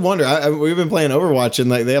really wonder. We've been playing Overwatch and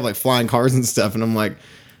like they have like flying cars and stuff. And I'm like,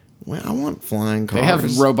 well, I want flying cars. They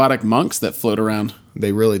have robotic monks that float around.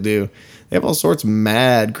 They really do. They have all sorts of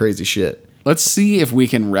mad, crazy shit. Let's see if we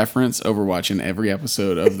can reference Overwatch in every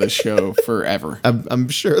episode of the show forever. I'm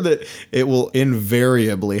sure that it will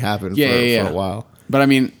invariably happen for a while. But I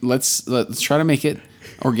mean, let's try to make it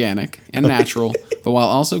organic and natural, but while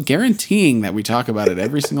also guaranteeing that we talk about it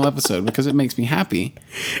every single episode because it makes me happy.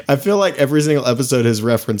 I feel like every single episode has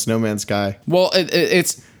referenced No Man's Sky. Well,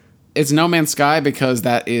 it's No Man's Sky because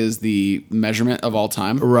that is the measurement of all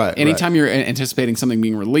time. Right, Anytime you're anticipating something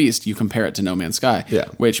being released, you compare it to No Man's Sky. Yeah.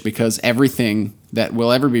 Which, because everything that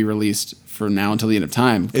will ever be released from now until the end of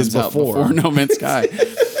time comes out before No Man's Sky.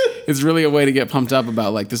 It's really a way to get pumped up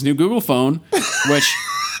about like this new Google phone, which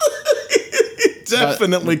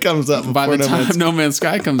Definitely comes up before by the No time Man's No Man's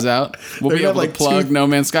Sky comes out, we'll be gonna able have, to like, plug two- No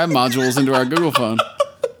Man's Sky modules into our Google phone.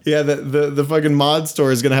 Yeah, the fucking mod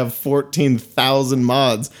store is gonna have 14,000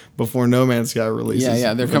 mods before No Man's Sky releases.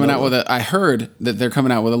 Yeah. They're coming out with I heard that they're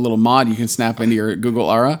coming out with a little mod you can snap into your Google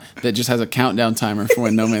Aura that just has a countdown timer for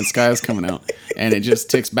when No Man's Sky is coming out, and it just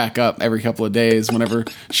ticks back up every couple of days whenever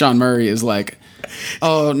Sean Murray is like,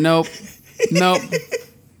 "Oh nope,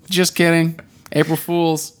 just kidding." April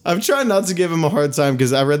Fools. I'm trying not to give him a hard time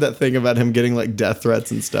because I read that thing about him getting like death threats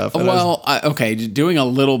and stuff. And Okay, doing a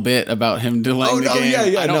little bit about him delaying the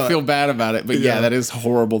game. I don't feel bad about it, but yeah, that is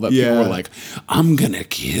horrible that people were like, "I'm gonna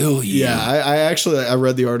kill you." Yeah, I actually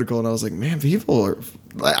read the article and I was like, man, people are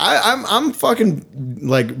like, I'm fucking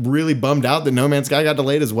like really bummed out that No Man's Sky got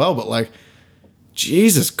delayed as well. But like,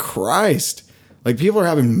 Jesus Christ. Like, people are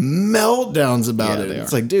having meltdowns about it.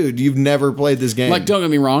 It's like, dude, you've never played this game. Like, don't get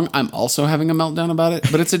me wrong, I'm also having a meltdown about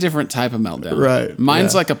it, but it's a different type of meltdown. Right,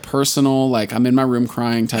 Mine's yeah. like a personal, like, I'm in my room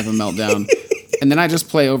crying type of meltdown. And then I just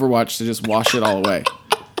play Overwatch to just wash it all away.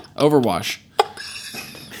 Overwatch.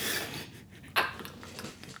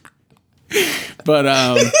 But,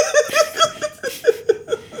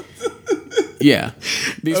 yeah.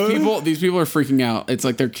 These people are freaking out. It's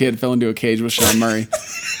like their kid fell into a cage with Sean Murray.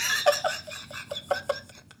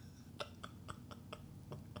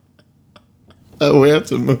 We have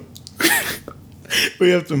to move. We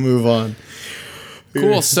have to move on.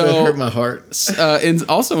 Cool. That So hurt my heart.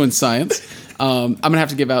 also in science, I'm gonna have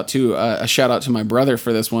to give out to a shout out to my brother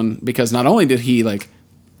for this one, because not only did he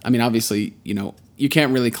obviously, you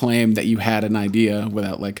can't really claim that you had an idea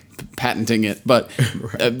without like patenting it, but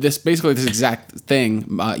this exact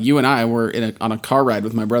thing, you and I were on a car ride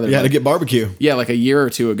with my brother. Yeah, to get barbecue. Yeah, like a year or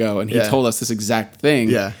two ago, and he told us this exact thing.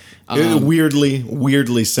 Yeah. It was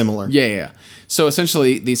weirdly similar. Yeah. So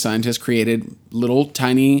essentially, these scientists created little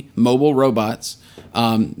tiny mobile robots.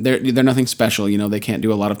 They're nothing special. They can't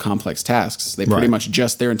do a lot of complex tasks. They pretty much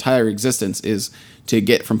just their entire existence is to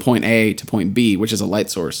get from point A to point B, which is a light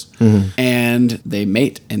source. Mm-hmm. And they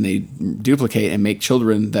mate and they duplicate and make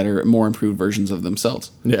children that are more improved versions of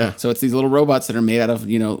themselves. Yeah. So it's these little robots that are made out of,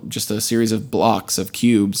 just a series of blocks of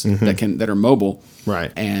cubes that are mobile.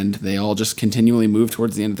 Right. And they all just continually move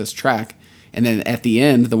towards the end of this track. And then at the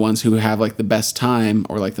end, the ones who have like the best time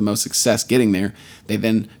or like the most success getting there, they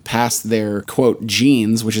then pass their quote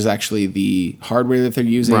genes, which is actually the hardware that they're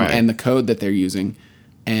using and the code that they're using,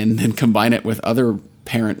 and then combine it with other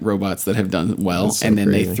parent robots that have done well. That's so and then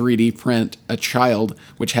crazy. they 3D print a child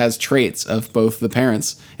which has traits of both the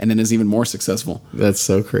parents and then is even more successful. That's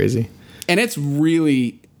so crazy. And it's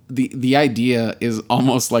really the idea is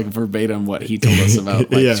almost like verbatim what he told us about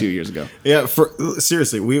like 2 years ago. Yeah,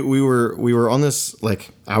 seriously, we were on this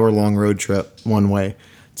like hour-long road trip one way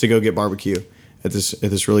to go get barbecue at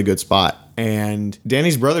this really good spot, and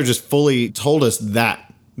Danny's brother just fully told us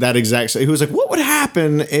that exact. He was like, "What would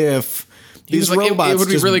happen if these robots? It would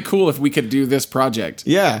be really cool if we could do this project."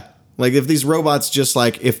 Yeah. Like if these robots just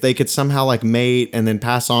like if they could somehow like mate and then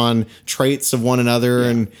pass on traits of one another,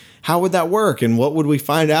 and how would that work, and what would we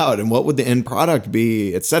find out, and what would the end product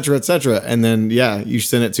be, et cetera, et cetera. And then you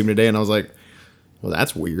sent it to me today, and I was like, well,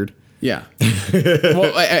 that's weird. Yeah.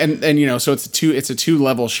 Well, and you know, so it's a two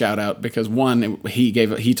level shout out, because one,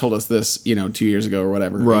 he told us this 2 years ago or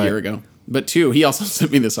whatever, a year ago. But two, he also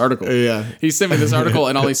sent me this article. Yeah. He sent me this article,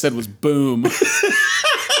 and all he said was boom.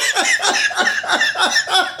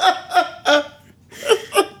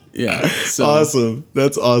 Yeah. So, awesome.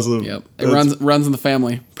 That's awesome. Yep. It runs in the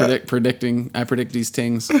family. I predict these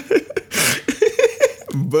things.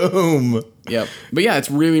 Boom. Yep. But yeah,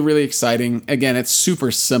 it's really, really exciting. Again, it's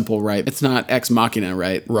super simple, right? It's not Ex Machina,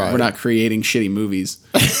 right? Right. We're not creating shitty movies.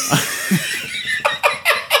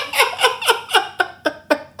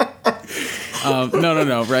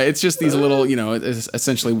 No, right? It's just these little, it's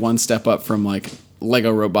essentially one step up from like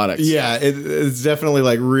Lego robotics. Yeah, it's definitely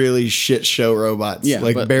like really shit show robots. Yeah,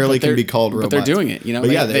 like barely can be called robots. But they're doing it,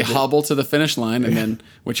 They hobble to the finish line, and then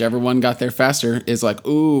whichever one got there faster is like,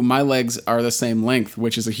 ooh, my legs are the same length,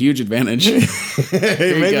 which is a huge advantage.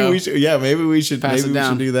 Maybe we should. Yeah, maybe we should pass it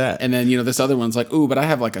down. We should do that. And then this other one's like, ooh, but I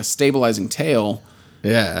have like a stabilizing tail.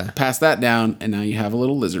 Yeah, pass that down, and now you have a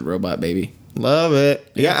little lizard robot, baby. Love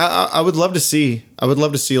it. Yeah, I would love to see. I would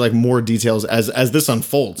love to see like more details as this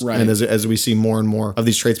unfolds, right? And as we see more and more of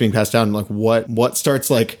these traits being passed down, like what starts,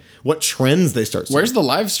 like what trends they start seeing. Where's the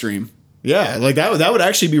live stream? Yeah, like that would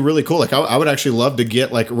actually be really cool. Like I would actually love to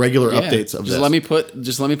get like regular updates of this. Let me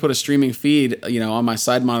put a streaming feed, on my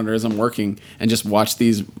side monitor as I'm working, and just watch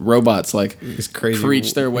these robots like it's crazy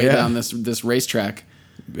preach their way down this racetrack.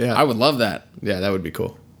 Yeah, I would love that. Yeah, that would be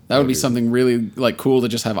cool. That would be something really like cool to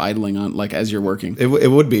just have idling on, like as you're working. It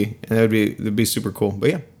would be, and it'd be super cool. But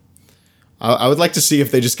yeah, I would like to see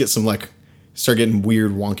if they just get some like start getting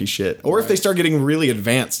weird wonky shit, or if they start getting really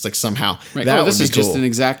advanced like somehow. Right. That this would is be cool. just an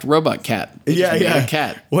exact robot cat. Yeah, a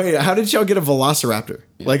cat. Wait, how did y'all get a Velociraptor?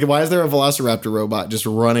 Yeah. Like, why is there a Velociraptor robot just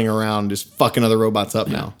running around, just fucking other robots up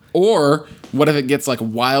now? Or what if it gets like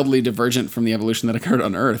wildly divergent from the evolution that occurred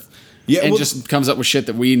on Earth? Yeah, and just comes up with shit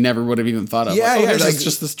that we never would have even thought of. Yeah, there's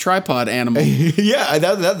just this tripod animal. Yeah,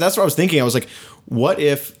 that's what I was thinking. I was like, what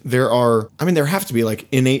if there have to be like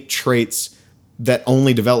innate traits that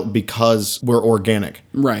only develop because we're organic.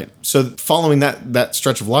 Right. So following that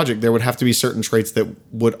stretch of logic, there would have to be certain traits that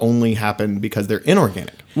would only happen because they're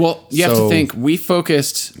inorganic. Well, you have to think, we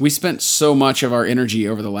spent so much of our energy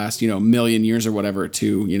over the last, million years or whatever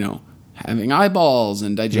to, having eyeballs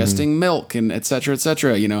and digesting milk and et cetera,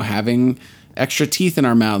 having extra teeth in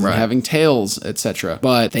our mouths and having tails, etc.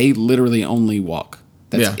 But they literally only walk.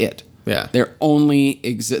 That's it. Yeah. Their only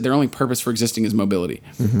purpose for existing is mobility.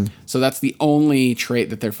 Mm-hmm. So that's the only trait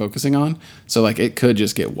that they're focusing on. So like it could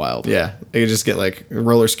just get wild. Yeah. They could just get like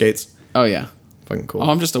roller skates. Oh yeah. Fucking cool. Oh,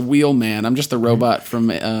 I'm just a wheel man. I'm just a robot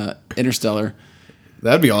from Interstellar.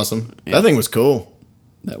 That'd be awesome. Yeah. That thing was cool.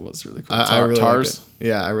 That was really cool. I really Tars. Liked it.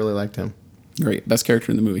 Yeah, I really liked him. Great. Best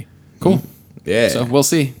character in the movie. Cool. Yeah. So we'll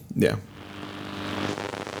see. Yeah.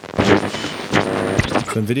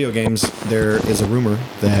 So in video games, there is a rumor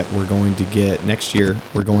that we're going to get next year,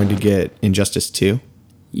 we're going to get Injustice 2.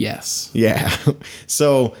 Yes. Yeah.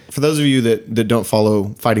 So for those of you that don't follow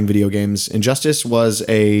fighting video games, Injustice was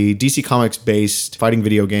a DC Comics based fighting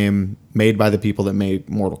video game made by the people that made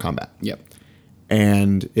Mortal Kombat. Yep.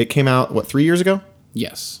 And it came out, 3 years ago?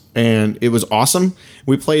 Yes. And it was awesome.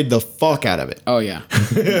 We played the fuck out of it. Oh yeah.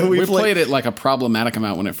 we played it like a problematic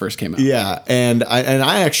amount when it first came out. Yeah. And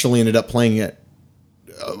I actually ended up playing it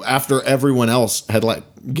after everyone else had like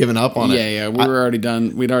given up on it. Yeah, we were already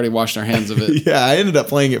done. We'd already washed our hands of it. Yeah, I ended up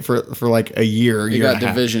playing it for like a year. You got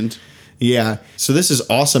divisioned. Yeah. So this is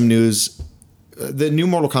awesome news. The new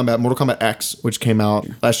Mortal Kombat X, which came out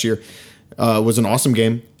last year, was an awesome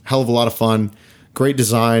game. Hell of a lot of fun. Great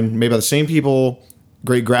design, made by the same people.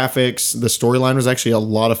 Great graphics. The storyline was actually a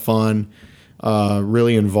lot of fun.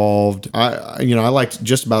 Really involved. I liked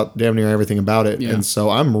just about damn near everything about it. Yeah. And so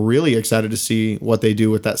I'm really excited to see what they do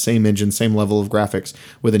with that same engine, same level of graphics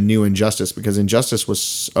with a new Injustice, because Injustice was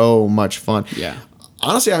so much fun. Yeah.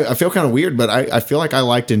 Honestly, I feel kind of weird, but I feel like I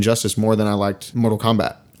liked Injustice more than I liked Mortal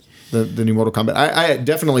Kombat. The new Mortal Kombat. I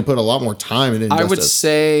definitely put a lot more time in Injustice. I would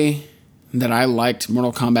say that I liked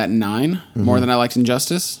Mortal Kombat 9 more than I liked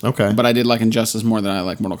Injustice. Okay. But I did like Injustice more than I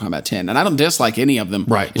like Mortal Kombat 10. And I don't dislike any of them.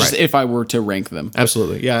 Right, It's just right. if I were to rank them.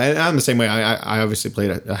 Absolutely. Yeah, and I'm the same way. I obviously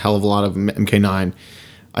played a hell of a lot of MK9.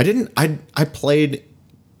 I played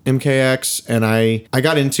MKX and I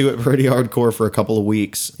got into it pretty hardcore for a couple of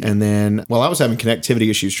weeks. And then, I was having connectivity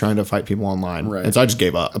issues trying to fight people online. Right. And so I just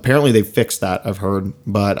gave up. Apparently they fixed that, I've heard.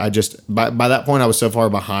 But I just, by that point, I was so far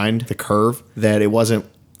behind the curve that it wasn't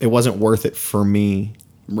worth it for me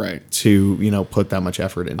Right. to, put that much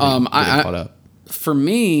effort into getting caught up. For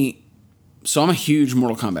me, so I'm a huge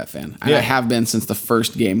Mortal Kombat fan. And Yeah. I have been since the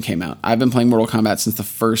first game came out. I've been playing Mortal Kombat since the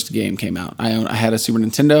first game came out. I had a Super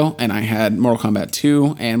Nintendo, and I had Mortal Kombat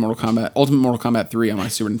 2 and Ultimate Mortal Kombat 3 on my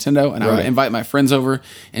Super Nintendo, and I would Right. invite my friends over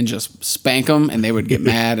and just spank them, and they would get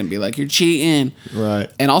mad and be like, "You're cheating." Right.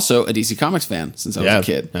 And also a DC Comics fan since I was a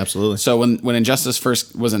kid. Absolutely. So when Injustice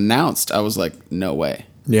first was announced, I was like, no way.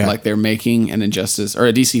 Yeah. Like they're making an Injustice or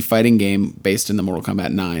a DC fighting game based in the Mortal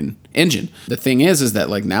Kombat 9 engine. The thing is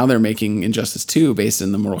that like now they're making Injustice 2 based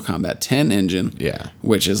in the Mortal Kombat 10 engine. Yeah.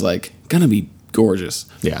 Which is like gonna be gorgeous.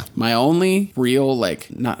 Yeah. My only real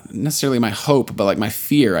like not necessarily my hope, but like my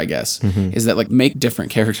fear, I guess, is that like make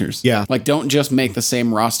different characters. Yeah. Like don't just make the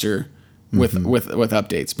same roster with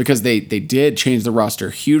updates, because they did change the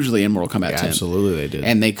roster hugely in Mortal Kombat 10. Absolutely they did.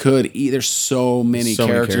 And they could there's so many So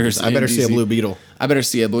many characters. I in better see a DC. Blue Beetle. I better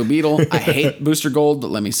see a Blue Beetle. I hate Booster Gold,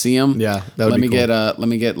 but let me see him. Yeah, that would let be me cool. let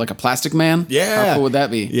me get like a Plastic Man. Yeah. How cool would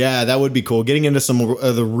that be? Yeah, that would be cool. Getting into some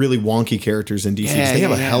of the really wonky characters in DC. 'Cause Yeah, they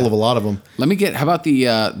have a yeah. hell of a lot of them. Let me get. How about the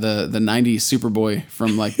 90s Superboy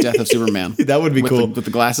from like Death of Superman? That would be with cool. with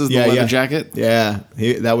the glasses, the leather jacket. Yeah,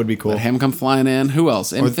 that would be cool. Him come flying in. Who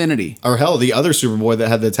else? Infinity. Or hell, the other Superboy that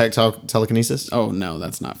had the telekinesis. Oh no,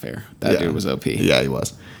 that's not fair. That dude was OP. Yeah, he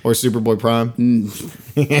was. Or Superboy Prime.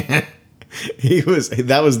 Mm.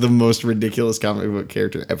 That was the most ridiculous comic book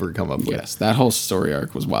character ever come up with. Yes, that whole story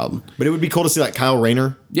arc was wild. But it would be cool to see like Kyle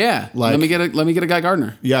Rayner. Yeah, Like- let me get a Guy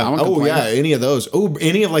Gardner. Yeah. I won't Oh complain. yeah, any of those. Oh,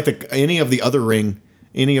 any of the other ring.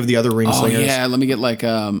 Any of the other ring Oh slingers. yeah, let me get like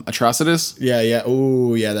Atrocitus. Yeah.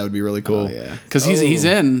 Oh yeah, that would be really cool. Oh, yeah, because he's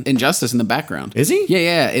in Injustice in the background. Is he?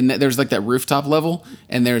 Yeah. And there's like that rooftop level,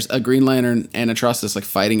 and there's a Green Lantern and Atrocitus like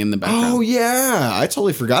fighting in the background. Oh yeah, I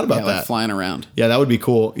totally forgot about yeah, like that. flying around. Yeah, that would be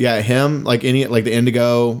cool. Yeah, him like the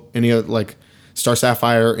Indigo, any of like Star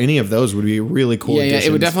Sapphire, any of those would be really cool. Yeah, it would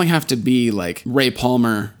additions. definitely have to be like Ray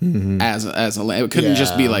Palmer as a it couldn't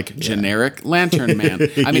just be Yeah, like generic Lantern Man.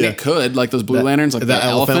 I mean, Yeah. it could like those Blue Lanterns, like that the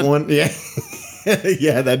elephant one. Yeah,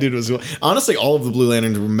 yeah, that dude was cool. Honestly, all of the Blue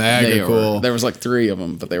Lanterns were mega They cool. were, there was like 3 of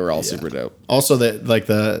them, but they were all super dope. Also, that like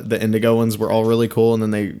the Indigo ones were all really cool, and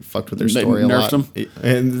then they fucked with their They story a nerfed lot. them?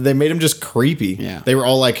 And they made them just creepy. Yeah. They were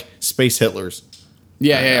all like space Hitlers.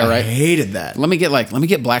 Yeah, I right. hated that. Let me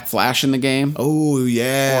get Black Flash in the game. Oh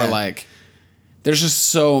yeah. Or like there's just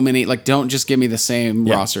so many, like don't just give me the same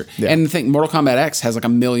roster. Yeah. And the thing, Mortal Kombat X has like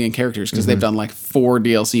 1 million characters because they've done like 4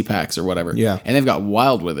 DLC packs or whatever. Yeah. And they've got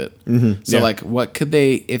wild with it. So Yeah. like what could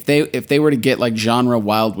they if they were to get like genre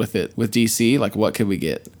wild with it with DC, like what could we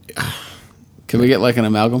get? Could we get like an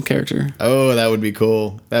amalgam character? Oh, that would be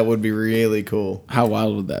cool. That would be really cool. How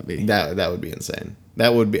wild would that be? That would be insane.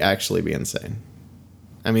 That would be actually be insane.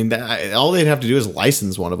 I mean, all they'd have to do is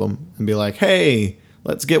license one of them and be like, "Hey,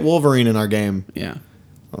 let's get Wolverine in our game." Yeah.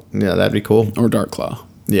 Yeah, that'd be cool. Or Dark Claw.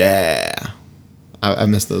 Yeah, I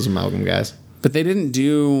miss those amalgam guys. But they didn't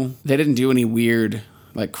do any weird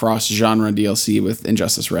like cross genre DLC with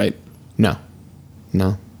Injustice, right? No.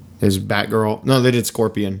 There's Batgirl. No, they did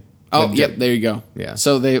Scorpion. Oh, But- yep, there you go. Yeah.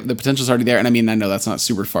 So the potential's already there, and I mean, I know that's not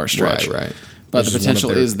super far stretch, Right. But This the is one of potential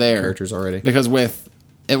their is there characters already. because with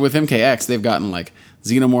MKX, they've gotten like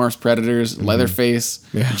Xenomorphs, Predators, Leatherface,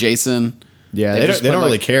 Mm-hmm. Yeah. Jason. Yeah, They've they just don't put,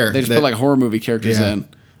 really like- care. They just That- put like horror movie characters Yeah. in.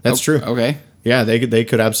 That's true. Okay. Yeah, they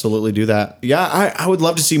could absolutely do that. Yeah, I would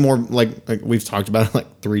love to see more like we've talked about it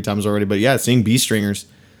like 3 times already, but yeah, seeing Bee Stringers,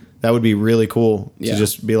 that would be really cool Yeah. to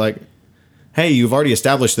just be like, hey, you've already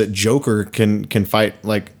established that Joker can fight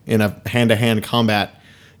like in a hand-to-hand combat,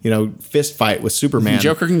 fist fight with Superman.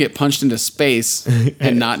 Joker can get punched into space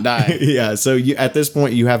and not die. Yeah, so at this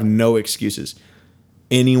point you have no excuses.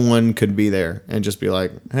 Anyone could be there and just be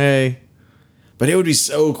like, hey. But it would be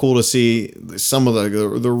so cool to see some of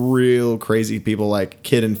the real crazy people like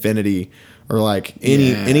Kid Infinity or like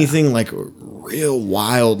anything like real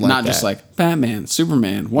wild like Not that. just like Batman,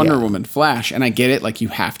 Superman, Wonder Yeah. Woman, Flash. And I get it, like you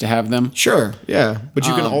have to have them. Sure, yeah. But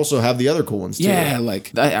you can also have the other cool ones too. Yeah, like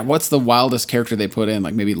what's the wildest character they put in?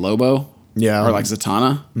 Like maybe Lobo? Yeah. Or like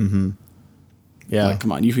Zatanna? Yeah. Like,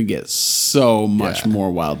 come on, you could get so much Yeah.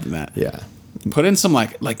 more wild than that. Yeah. Put in some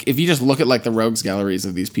like if you just look at like the rogues galleries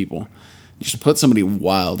of these people, Just put somebody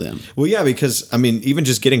wild in. Well, yeah, because I mean, even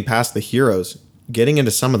just getting past the heroes, getting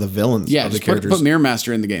into some of the villains Yeah, of the just put characters. Mirror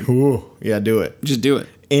Master in the game. Ooh, yeah, do it. Just do it.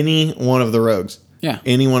 Any one of the rogues. Yeah.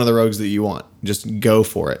 Any one of the rogues that you want. Just go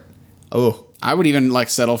for it. Oh, I would even like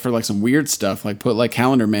settle for like some weird stuff, like put like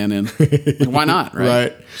Calendar Man in. Like, why not? Right.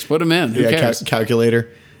 Right. Just put him in. Who yeah, cares?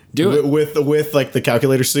 calculator. Do it. with like the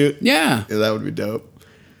calculator suit. Yeah. Yeah, that would be dope.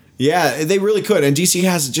 Yeah, they really could. And DC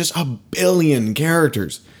has just a billion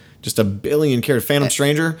characters. Just a billion characters. Phantom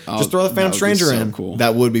Stranger. Just throw the that Phantom would be Stranger so in. cool.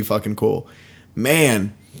 That would be fucking cool.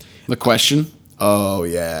 Man. The Question. Oh,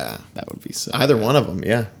 yeah. That would be so. Either one of them.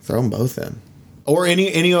 Yeah. Throw them both in. Or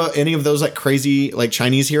any of those like crazy like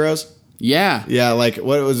Chinese heroes. Yeah. Yeah, like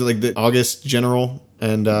what was it, like the August General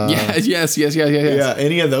and Yeah. Yes. yeah,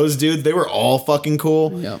 any of those dudes, they were all fucking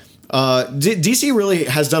cool. Yep. DC really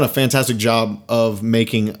has done a fantastic job of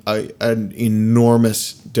making an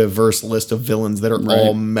enormous, diverse list of villains that are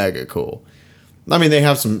all mega cool. I mean, they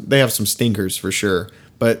have some stinkers for sure,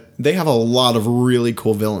 but they have a lot of really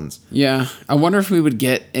cool villains. Yeah. I wonder if we would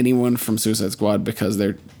get anyone from Suicide Squad because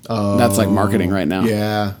that's like marketing right now.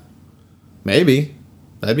 Yeah, maybe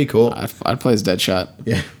that'd be cool. I'd play as Deadshot.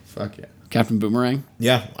 Yeah, fuck yeah. Captain Boomerang.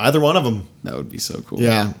 Yeah, either one of them. That would be so cool.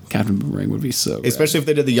 Yeah. Captain Boomerang would be so good. Especially if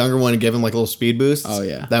they did the younger one and gave him like little speed boosts. Oh,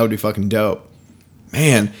 yeah. That would be fucking dope.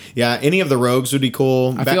 Man, yeah, any of the rogues would be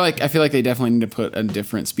cool. I feel like they definitely need to put a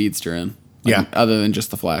different speedster in. Yeah. Other than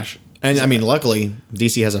just the Flash. And I mean, luckily,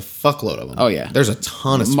 DC has a fuckload of them. Oh, yeah. There's a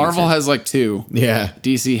ton of Marvel speedsters. has like 2. Yeah.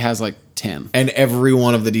 DC has like 10. And every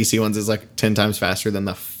one of the DC ones is like 10 times faster than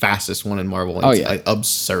the fastest one in Marvel. And Oh, it's yeah. like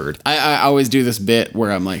absurd. I always do this bit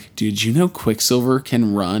where I'm like, dude, you know Quicksilver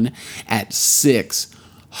can run at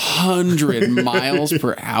 600 miles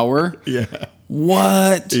per hour? Yeah.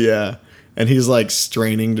 What? Yeah. And he's like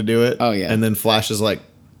straining to do it. Oh, yeah. And then Flash is like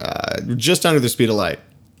just under the speed of light.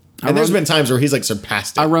 And there's been times where he's like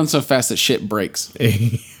surpassed it. I run so fast that shit breaks.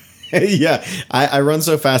 Yeah, I run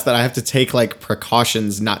so fast that I have to take like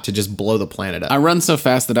precautions not to just blow the planet up. I run so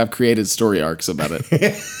fast that I've created story arcs about it.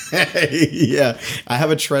 Yeah, I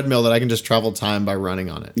have a treadmill that I can just travel time by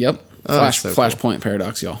running on it. Yep. Oh, so cool. Flashpoint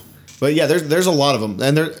paradox, y'all. But yeah, there's a lot of them,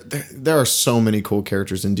 and there are so many cool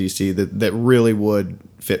characters in DC that really would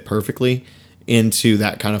fit perfectly into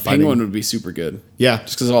that kind of fighting. Penguin would be super good. Yeah.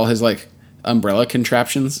 Just because of all his like umbrella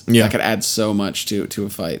contraptions. Yeah. That could add so much to a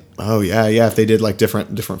fight. Oh yeah. If they did like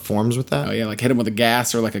different forms with that. Oh yeah, like hit him with a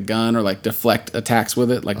gas or like a gun or like deflect attacks with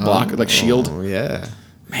it, like block, like shield. Oh yeah.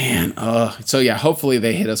 Man, so yeah, hopefully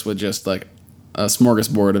they hit us with just like a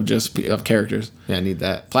smorgasbord of characters. Yeah, I need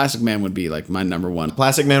that. Plastic Man would be like my number one.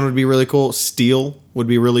 Plastic Man would be really cool. Steel would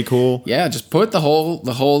be really cool. Yeah, just put the whole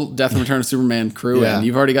Death and Return of Superman crew Yeah. in.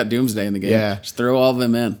 You've already got Doomsday in the game. Yeah. Just throw all of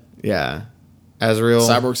them in. Yeah. Azrael.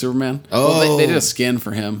 Cyborg Superman. Oh. Well, they did a skin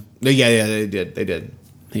for him. Yeah, they did.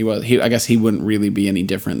 I guess he wouldn't really be any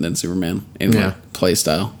different than Superman in like play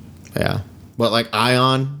style. Yeah. But like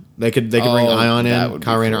Ion, they could bring Ion that in, would be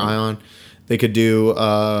Kyle Rayner cool. Ion. They could do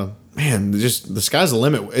just the sky's the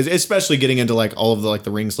limit. Especially getting into like all of the like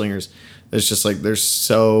the ring slingers. There's just like there's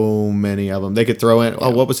so many of them. They could throw in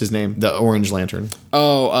what was his name? The Orange Lantern.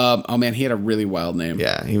 Oh man, he had a really wild name.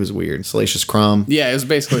 Yeah, he was weird. Salacious Crumb. Yeah, it was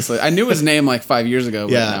basically. I knew his name like 5 years ago.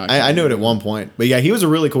 But Yeah, now I knew it at one point. But yeah, he was a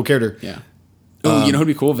really cool character. Yeah. Oh, you know who'd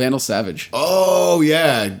be cool? Vandal Savage. Oh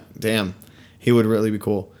yeah, damn, he would really be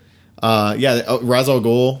cool. Ra's al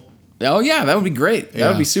Ghul. Oh yeah, that would be great. That Yeah.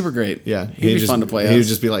 would be super great. Yeah, he'd be fun to play. He would as.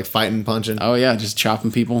 just be like fighting, punching. Oh yeah, just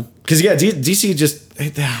chopping people. Because DC just they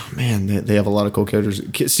have a lot of cool characters.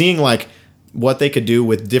 Seeing like what they could do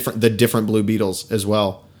with the different Blue Beetles as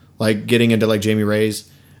well, like getting into like Jamie Ray's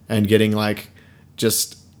and getting like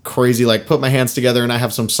just crazy like put my hands together and I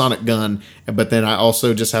have some sonic gun, but then I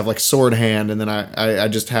also just have like sword hand, and then I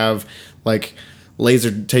just have like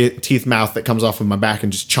laser teeth mouth that comes off of my back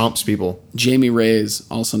and just chomps people. Jamie Reyes,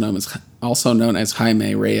 also known as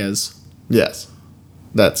Jaime Reyes. Yes,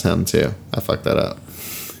 that's him too. I fucked that up.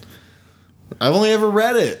 I've only ever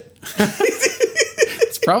read it.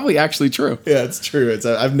 It's probably actually true. Yeah, it's true.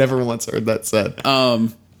 I've never once heard that said. I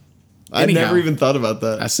anyhow. never even thought about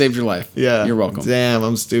I that. saved your life. Yeah, You're welcome. Damn,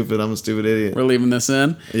 I'm stupid. I'm a stupid idiot. We're leaving this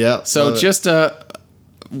in. Yeah. So love it. just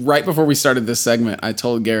right before we started this segment, I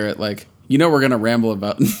told Garrett like, we're gonna ramble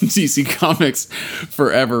about DC Comics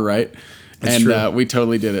forever, right? That's true. We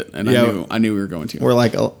totally did it, and Yeah. I knew we were going to. We're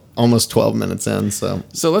like almost 12 minutes in, so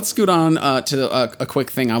So let's scoot on to a quick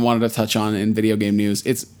thing I wanted to touch on in video game news.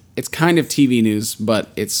 It's kind of TV news, but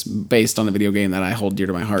it's based on a video game that I hold dear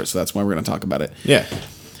to my heart, so that's why we're going to talk about it. yeah.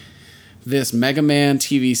 This Mega Man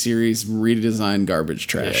TV series redesigned garbage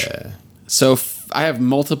trash. Yeah. So I have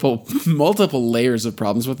multiple layers of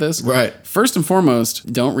problems with this. Right. First and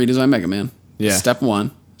foremost, don't redesign Mega Man. Yeah. Step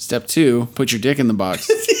 1. Step 2, put your dick in the box.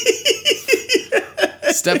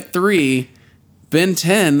 Step 3, Ben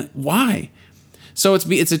 10. Why? So it's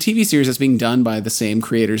a TV series that's being done by the same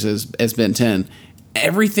creators as Ben 10.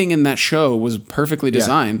 Everything in that show was perfectly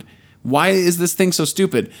designed. Why is this thing so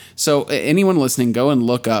stupid? So anyone listening, go and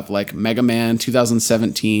look up like Mega Man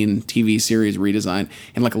 2017 TV series redesign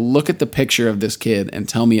and like look at the picture of this kid and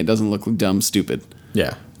tell me it doesn't look dumb, stupid.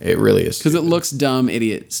 Yeah, it really is. Because it looks dumb,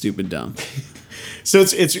 idiot, stupid, dumb. So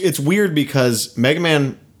it's weird because Mega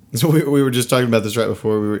Man. So we were just talking about this right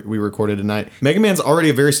before we recorded tonight. Mega Man's already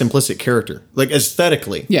a very simplistic character, like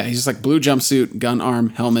aesthetically. Yeah, he's just like blue jumpsuit, gun arm,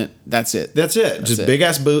 helmet. That's it. That's it. Just big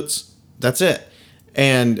ass boots. That's it.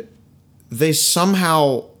 And they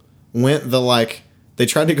somehow went they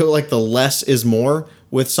tried to go like the less is more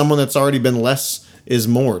with someone that's already been less is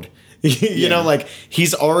mored. You know, like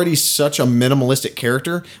he's already such a minimalistic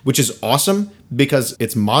character, which is awesome because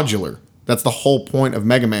it's modular. That's the whole point of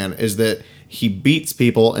Mega Man is that he beats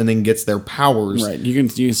people and then gets their powers. Right. You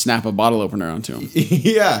can snap a bottle opener onto him.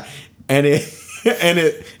 Yeah. And it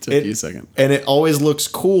Took you a second. And it always looks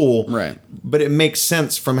cool. Right. But it makes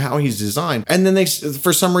sense from how he's designed. And then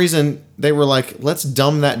for some reason, they were like, let's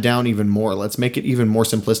dumb that down even more. Let's make it even more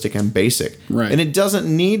simplistic and basic. Right. And it doesn't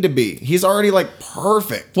need to be. He's already like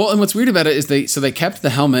perfect. Well, and what's weird about it is they kept the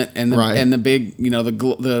helmet and the Right. and the big,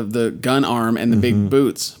 the gun arm and the big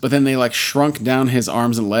boots, but then they like shrunk down his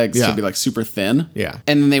arms and legs Yeah. to be like super thin. Yeah.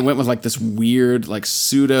 And then they went with like this weird like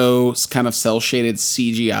pseudo kind of cell shaded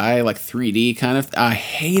CGI like 3D kind of. I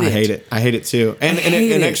hate it. I hate it too. And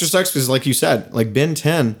hate it it. extra sucks because like you said, like Ben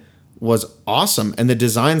 10 was awesome. And the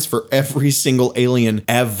designs for every single alien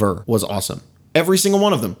ever was awesome. Every single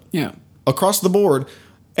one of them. Yeah. Across the board.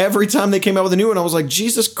 Every time they came out with a new one, I was like,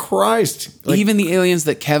 Jesus Christ. Like, Even the aliens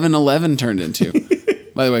that Kevin 11 turned into.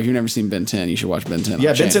 By the way, if you've never seen Ben 10, you should watch Ben 10.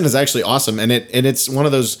 yeah, Ben 10 is actually awesome. And it's one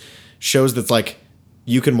of those shows that's like,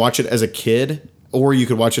 you can watch it as a kid or you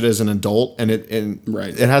could watch it as an adult, and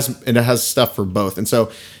Right. it has stuff for both. And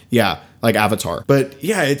so, yeah, like Avatar. But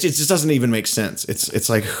yeah, it just doesn't even make sense. It's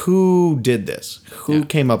like, who did this? Who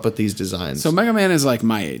came up with these designs? So Mega Man is like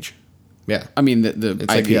my age. yeah, I mean, the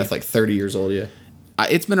it's IP. like like 30 years old. Yeah,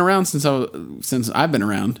 It's been around since I've been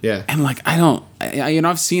around. Yeah. And like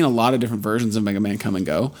I've seen a lot of different versions of Mega Man come and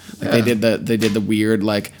go. Like they did the weird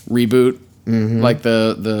like reboot, like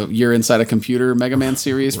the You're Inside a Computer Mega Man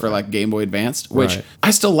series for like Game Boy Advanced, which Right.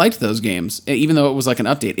 I still liked those games. Even though it was like an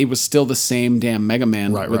update, it was still the same damn Mega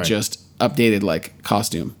Man with right. just updated like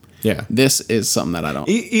costume. Yeah. This is something that I don't.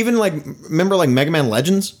 Even like remember like Mega Man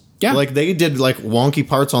Legends. Yeah. Like they did like wonky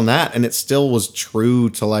parts on that, and it still was true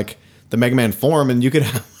to like the Mega Man form, and you could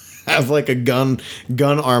have like a gun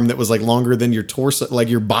arm that was like longer than your torso, like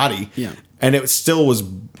your body. Yeah. And it still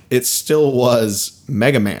was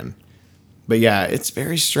Mega Man. But yeah, it's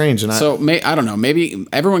very strange. And So I don't know. Maybe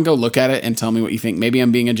everyone go look at it and tell me what you think. Maybe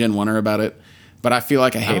I'm being a Gen 1er about it, but I feel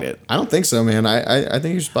like I hate it. I don't think so, man. I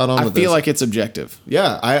think you're spot on I with this. feel like it's objective.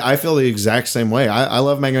 Yeah, I feel the exact same way. I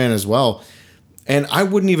love Mega Man as well. And I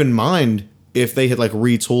wouldn't even mind if they had like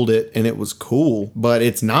retooled it and it was cool, but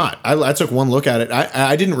it's not. I took one look at it.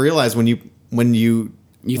 I didn't realize when you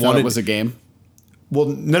You thought it was a game? Well,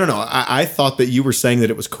 no. I thought that you were saying that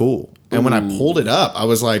it was cool. And when I pulled it up, I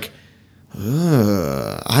was like,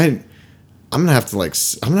 I'm gonna have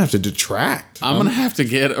to detract. I'm gonna have to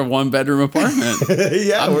get a 1-bedroom apartment.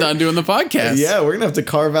 Yeah, I'm done doing the podcast. Yeah, we're gonna have to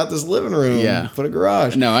carve out this living room. Yeah. Put a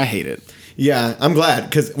garage. No, I hate it. Yeah, I'm glad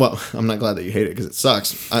because I'm not glad that you hate it because it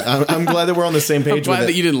sucks. I'm glad that we're on the same page. I'm glad with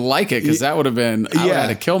that it. you didn't like it because that would have been. I would have had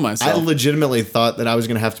to kill myself. I legitimately thought that I was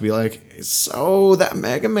gonna have to be like, so that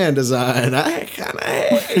Mega Man design, I kind of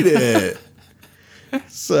hate it.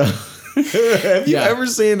 So, have you Yeah. ever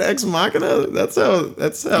seen Ex Machina? That's how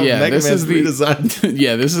yeah, Mega this Man's is the redesigned.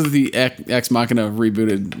 yeah, this is the Ex Machina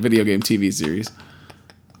rebooted video game TV series.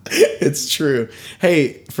 It's true.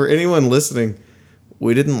 Hey, for anyone listening,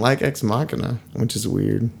 we didn't like Ex Machina, which is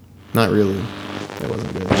weird. Not really. That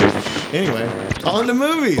wasn't good. Anyway, on to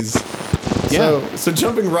movies. Yeah. So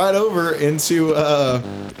jumping right over into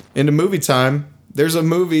movie time. There's a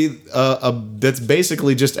movie that's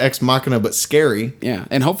basically just Ex Machina but scary. Yeah,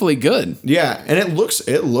 and hopefully good. Yeah, and it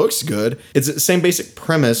looks good. It's the same basic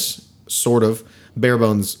premise, sort of. Bare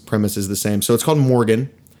bones premise is the same. So it's called Morgan,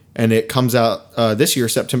 and it comes out this year,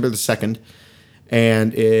 September the 2nd.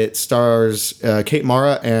 And it stars Kate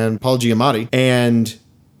Mara and Paul Giamatti. And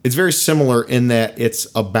It's very similar in that it's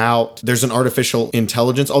about there's an artificial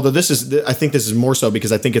intelligence. Although I think this is more so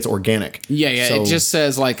because I think it's organic. Yeah. So, It just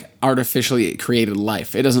says like artificially created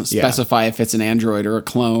life. It doesn't specify if it's an android or a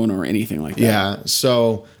clone or anything like that. yeah.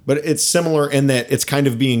 So, but it's similar in that it's kind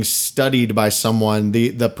of being studied by someone.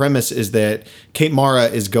 The premise is that Kate Mara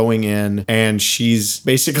is going in and she's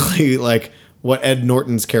basically like what Ed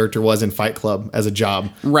Norton's character was in Fight Club as a job.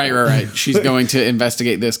 Right. She's going to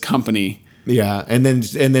investigate this company. Yeah, and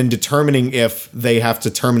then determining if they have to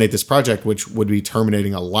terminate this project, which would be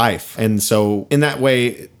terminating a life. And so in that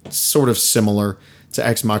way, sort of similar to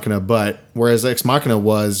Ex Machina, but whereas Ex Machina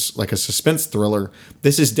was like a suspense thriller,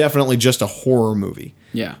 this is definitely just a horror movie.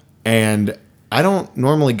 Yeah. And I don't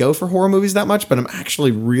normally go for horror movies that much, but I'm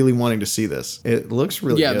actually really wanting to see this. It looks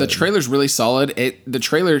really good. The trailer's really solid. The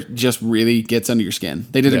trailer just really gets under your skin.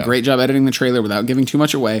 They did a great job editing the trailer without giving too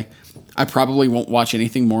much away. I probably won't watch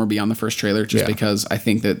anything more beyond the first trailer just because I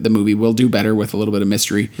think that the movie will do better with a little bit of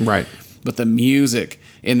mystery. Right. But the music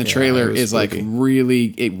in the trailer is spooky.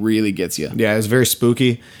 it really gets you. Yeah, it's very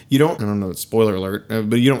spooky. I don't know, spoiler alert,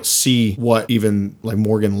 but you don't see what even like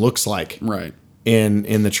Morgan looks like. Right.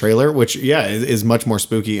 In the trailer, which is much more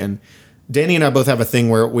spooky. And Danny and I both have a thing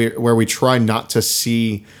where we try not to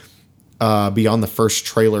see beyond the first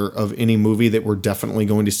trailer of any movie that we're definitely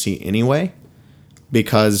going to see anyway,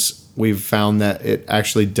 because we've found that it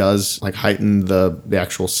actually does like heighten the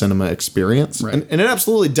actual cinema experience, right. and it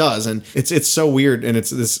absolutely does. And it's so weird, and it's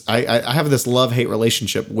this I have this love-hate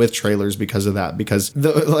relationship with trailers because of that, because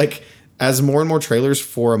as more and more trailers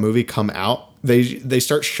for a movie come out, they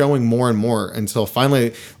start showing more and more until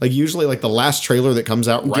finally, like usually like the last trailer that comes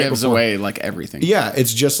out right gives before, away like everything. Yeah,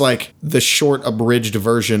 it's just like the short abridged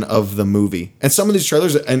version of the movie. And some of these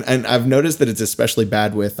trailers, and I've noticed that it's especially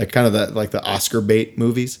bad with like kind of the Oscar bait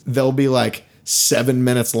movies. They'll be like 7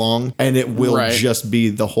 minutes long and it will just be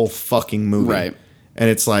the whole fucking movie. Right. And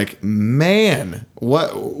it's like, man,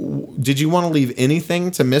 what did you want to leave anything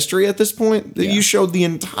to mystery at this point? Yeah. You showed the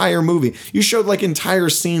entire movie. You showed like entire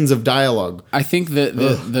scenes of dialogue. I think that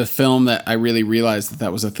the film that I really realized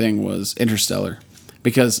that was a thing was Interstellar,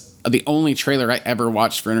 because the only trailer I ever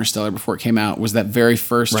watched for Interstellar before it came out was that very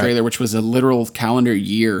first trailer, which was a literal calendar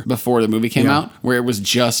year before the movie came out, where it was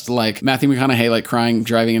just like Matthew McConaughey like crying,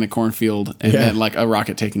 driving in a cornfield, and then like a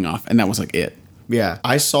rocket taking off, and that was like it. Yeah,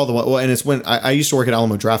 I saw the one. Well, and it's when I used to work at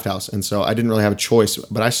Alamo Drafthouse, and so I didn't really have a choice.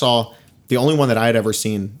 But I saw the only one that I had ever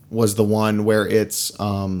seen was the one where it's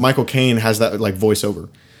Michael Caine has that like voiceover,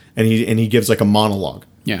 and he gives like a monologue.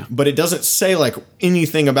 Yeah, but it doesn't say like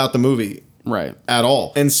anything about the movie, at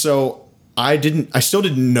all. And so I still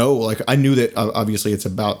didn't know. Like I knew that obviously it's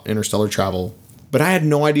about interstellar travel, but I had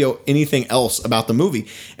no idea anything else about the movie.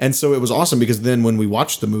 And so it was awesome because then when we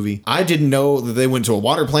watched the movie, I didn't know that they went to a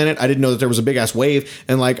water planet. I didn't know that there was a big ass wave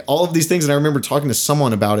and like all of these things. And I remember talking to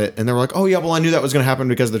someone about it and they were like, oh yeah, well I knew that was going to happen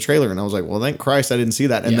because of the trailer. And I was like, well, thank Christ I didn't see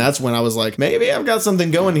that. And that's when I was like, maybe I've got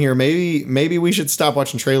something going here. Maybe we should stop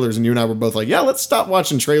watching trailers. And you and I were both like, yeah, let's stop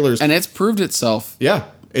watching trailers. And it's proved itself. Yeah.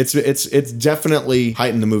 It's definitely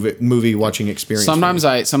heightened the movie watching experience. Sometimes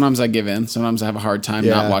I give in. Sometimes I have a hard time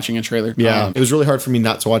not watching a trailer. Yeah, it was really hard for me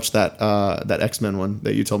not to watch that X-Men one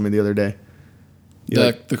that you told me the other day.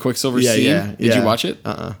 The Quicksilver scene. Yeah, Did you watch it?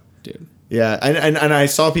 Dude. Yeah, and I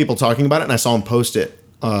saw people talking about it, and I saw them post it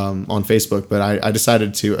on Facebook, but I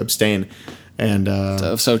decided to abstain. And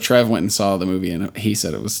so Trev went and saw the movie, and he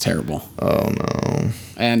said it was terrible. Oh no!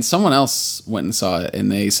 And someone else went and saw it,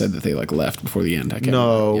 and they said that they like left before the end. I can't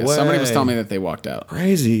No remember. way. Somebody was telling me that they walked out.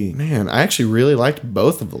 Crazy, man! I actually really liked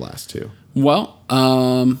both of the last two. Well,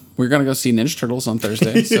 we're gonna go see Ninja Turtles on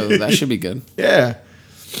Thursday, so that should be good. Yeah,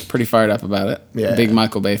 pretty fired up about it. Yeah, big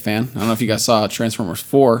Michael Bay fan. I don't know if you guys saw Transformers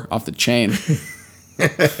 4 off the chain.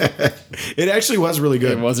 It actually was really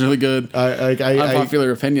good. It was really good.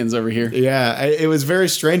 Unpopular opinions over here. Yeah, it was very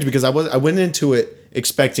strange because I went into it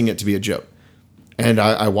expecting it to be a joke, and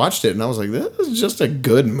I watched it and I was like, this is just a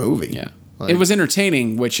good movie. Yeah, it was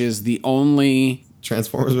entertaining, which is the only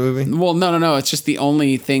Transformers movie. Well, no. It's just the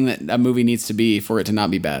only thing that a movie needs to be for it to not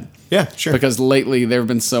be bad. Yeah, sure. Because lately there have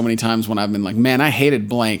been so many times when I've been like, man, I hated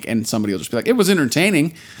blank, and somebody will just be like, it was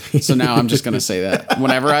entertaining. So now I'm just going to say that.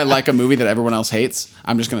 Whenever I like a movie that everyone else hates,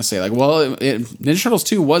 I'm just going to say like, well, Ninja Turtles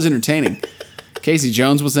 2 was entertaining. Casey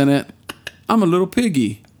Jones was in it. I'm a little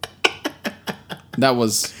piggy. That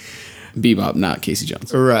was Bebop, not Casey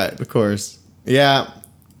Jones. Right, of course. Yeah,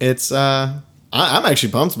 it's I'm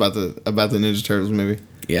actually pumped about the Ninja Turtles movie.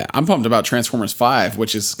 Yeah, I'm pumped about Transformers 5,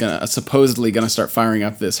 which is supposedly gonna start firing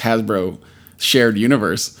up this Hasbro shared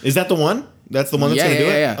universe. Is that the one? That's the one that's going to do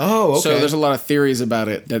it? Oh, okay. So there's a lot of theories about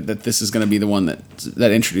it that this is going to be the one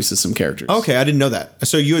that introduces some characters. Okay, I didn't know that.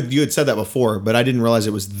 So you had said that before, but I didn't realize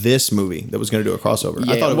it was this movie that was going to do a crossover.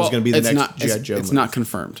 I thought it was going to be the next G.I. Joe movie. It's not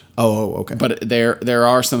confirmed. Oh, okay. But there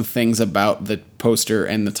are some things about the poster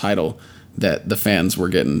and the title that the fans were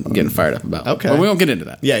getting fired up about. Okay. But we won't get into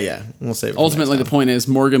that. Yeah. We'll save it. Ultimately, the point is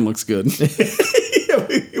Morgan looks good.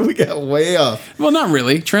 we got way off. Well, not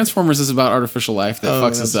really. Transformers is about artificial life that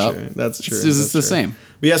fucks us up. That's true. It's the same.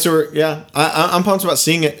 But yeah, so I'm pumped about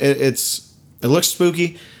seeing it. It looks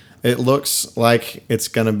spooky. It looks like it's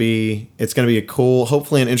gonna be a cool,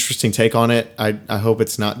 hopefully an interesting take on it. I hope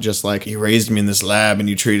it's not just like you raised me in this lab and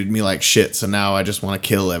you treated me like shit, so now I just want to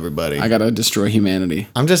kill everybody. I gotta destroy humanity.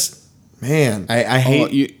 I'm just, man, I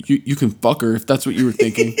hate you can fuck her if that's what you were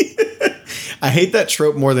thinking. I hate that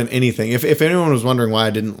trope more than anything. If anyone was wondering why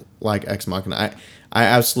I didn't like Ex Machina, I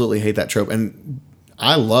absolutely hate that trope. And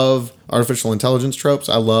I love artificial intelligence tropes.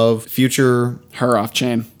 I love future. Her off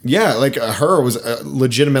chain. Yeah, like Her was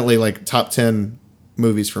legitimately like top 10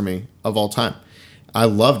 movies for me of all time. I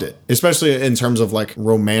loved it, especially in terms of like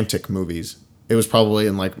romantic movies. It was probably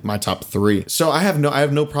in like my top 3. So I have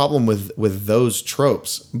no problem with those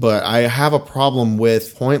tropes, but I have a problem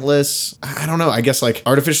with pointless, I don't know, I guess like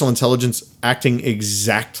artificial intelligence acting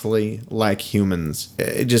exactly like humans.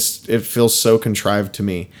 It feels so contrived to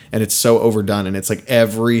me, and it's so overdone, and it's like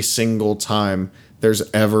every single time there's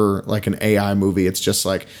ever like an AI movie, it's just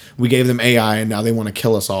like we gave them AI and now they want to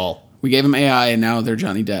kill us all. We gave them AI and now they're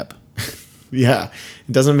Johnny Depp. Yeah,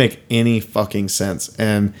 it doesn't make any fucking sense,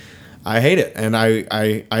 and I hate it, and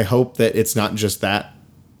I hope that it's not just that,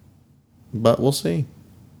 but we'll see.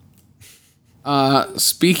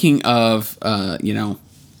 Speaking of,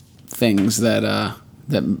 things that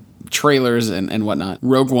trailers and whatnot,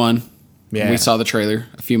 Rogue One, we saw the trailer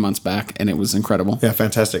a few months back, and it was incredible. Yeah,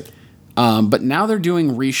 fantastic. But now they're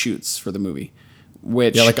doing reshoots for the movie,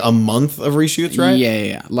 which... Yeah, like a month of reshoots, right?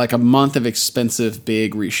 Yeah, like a month of expensive,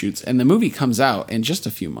 big reshoots, and the movie comes out in just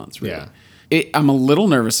a few months, really. Yeah. I'm a little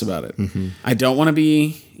nervous about it. Mm-hmm. I don't want to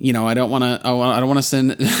be, I don't want to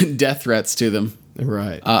send death threats to them,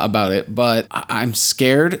 right? About it. But I'm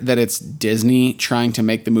scared that it's Disney trying to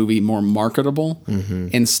make the movie more marketable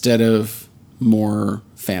instead of more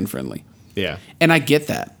fan friendly. Yeah, and I get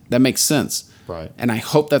that. That makes sense. Right. And I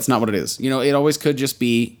hope that's not what it is. It always could just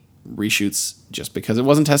be reshoots just because it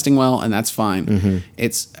wasn't testing well, and that's fine. Mm-hmm.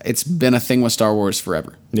 It's been a thing with Star Wars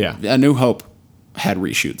forever. Yeah, A New Hope had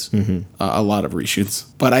reshoots, a lot of reshoots.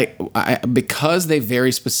 But I because they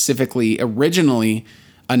very specifically originally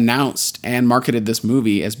announced and marketed this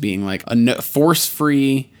movie as being like a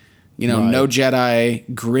force-free, no Jedi,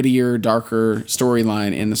 grittier, darker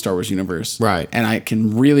storyline in the Star Wars universe. Right. And I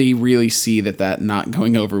can really, really see that not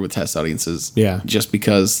going over with test audiences. Yeah. Just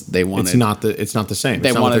because they wanted... It's not the same.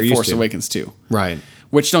 They wanted Force Awakens too. Right.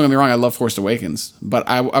 Which, don't get me wrong, I love Force Awakens, but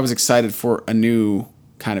I was excited for a new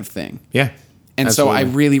kind of thing. Yeah. And absolutely. so I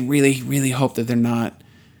really, really, really hope that they're not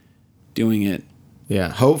doing it. Yeah.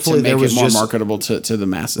 Hopefully to make there was it more just marketable to the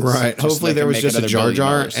masses. right. Just Hopefully so there was make just a another Jar $1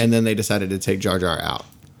 Jar, billion. and then they decided to take Jar Jar out.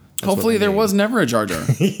 Hopefully there was never a Jar Jar.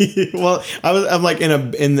 Well, I'm like in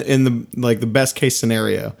the like the best case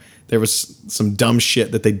scenario, there was some dumb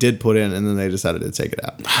shit that they did put in, and then they decided to take it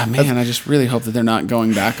out. Man, I just really hope that they're not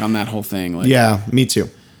going back on that whole thing. Like, yeah, me too.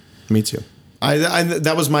 I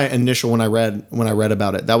that was my initial when I read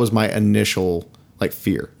about it. That was my initial like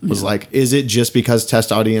fear. Was like, is it just because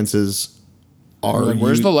test audiences are like,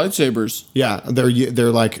 where's the lightsabers? Yeah,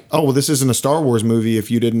 they're like, oh well, this isn't a Star Wars movie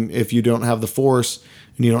if you don't have the Force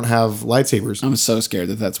and you don't have lightsabers. I'm so scared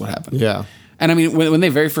that that's what happened. Yeah. And I mean, when they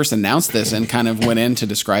very first announced this and kind of went into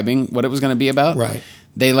describing what it was going to be about, right?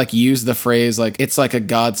 They like used the phrase like it's like a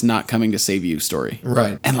God's not coming to save you story,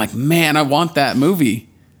 right? And like, man, I want that movie.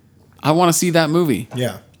 I want to see that movie.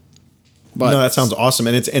 Yeah. But no, that sounds awesome,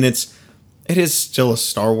 and it is still a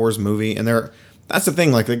Star Wars movie, and that's the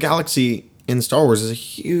thing. Like the galaxy in Star Wars is a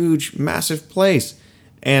huge, massive place,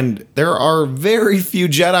 and there are very few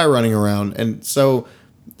Jedi running around, and so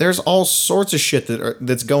there's all sorts of shit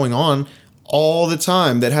that's going on all the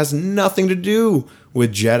time that has nothing to do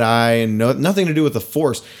with Jedi and nothing to do with the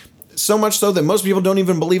Force. So much so that most people don't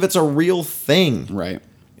even believe it's a real thing. Right.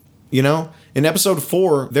 In episode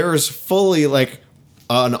 4, there is fully like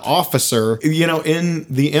an officer, in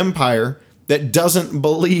the Empire that doesn't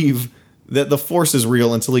believe that the Force is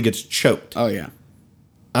real until he gets choked. Oh yeah.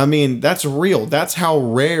 I mean, that's real. That's how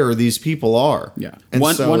rare these people are. Yeah. And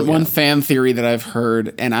one fan theory that I've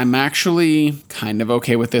heard, and I'm actually kind of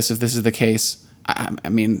okay with this if this is the case. I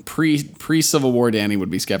mean, pre Civil War, Danny would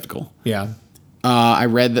be skeptical. Yeah. I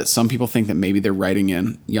read that some people think that maybe they're writing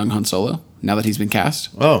in young Han Solo now that he's been cast.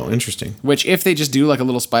 Oh, interesting. Which, if they just do like a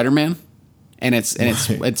little Spider-Man, and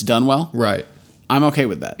it's done well, Right. I'm okay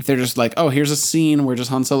with that. If they're just like, oh, here's a scene where just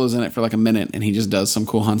Han Solo's in it for like a minute, and he just does some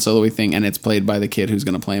cool Han Solo-y thing, and it's played by the kid who's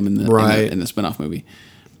going to play him in the spin-off movie,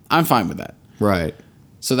 I'm fine with that. Right.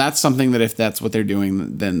 So that's something that if that's what they're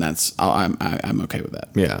doing, then I'm okay with that.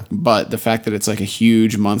 Yeah. But the fact that it's like a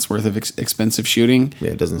huge month's worth of expensive shooting,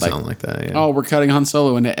 Yeah, it doesn't sound like that. Yeah. oh, we're cutting Han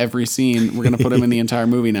Solo into every scene. We're going to put him in the entire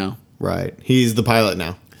movie now. Right. He's the pilot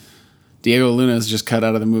now. Diego Luna is just cut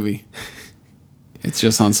out of the movie. It's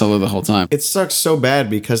just Han Solo the whole time. It sucks so bad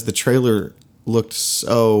because the trailer looked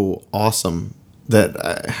so awesome that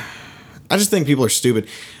I just think people are stupid.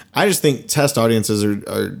 I just think test audiences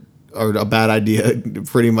are a bad idea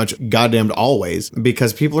pretty much goddamned always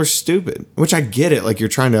because people are stupid, which I get it. Like, you're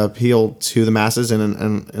trying to appeal to the masses,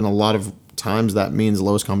 and a lot of times that means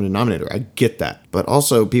lowest common denominator. I get that. But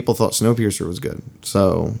also, people thought Snowpiercer was good.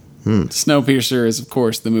 So, Snowpiercer is, of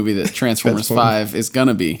course, the movie that Transformers 5 is going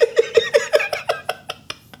to be.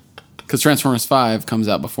 Because Transformers 5 comes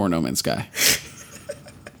out before No Man's Sky.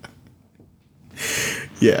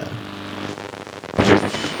 yeah.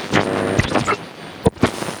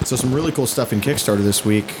 So some really cool stuff in Kickstarter this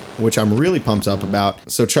week, which I'm really pumped up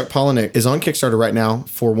about. So Chuck Palahniuk is on Kickstarter right now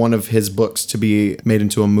for one of his books to be made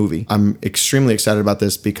into a movie. I'm extremely excited about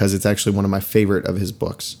this because it's actually one of my favorite of his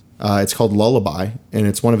books. It's called Lullaby, and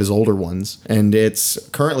it's one of his older ones. And it's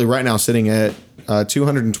currently right now sitting at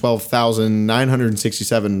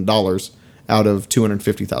 $212,967 out of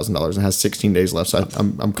 $250,000 and has 16 days left. So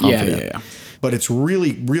I'm confident. Yeah. But it's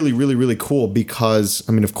really, really, really, really cool because,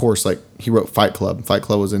 I mean, of course, like, he wrote Fight Club. Fight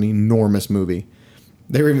Club was an enormous movie.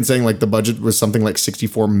 They were even saying, like, the budget was something like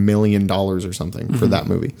 $64 million or something for that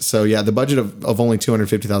movie. So, yeah, the budget of only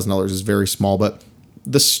 $250,000 is very small, but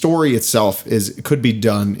the story itself could be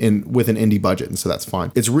done with an indie budget, and so that's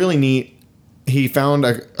fine. It's really neat. He found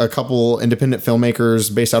a couple independent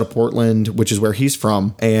filmmakers based out of Portland, which is where he's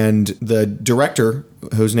from. And the director,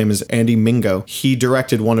 whose name is Andy Mingo, he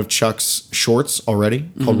directed one of Chuck's shorts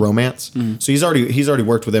already called Romance. So he's already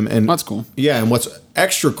worked with him. And that's cool. Yeah, and what's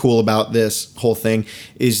extra cool about this whole thing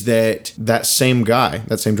is that same guy,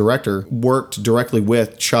 that same director, worked directly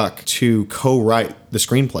with Chuck to co-write the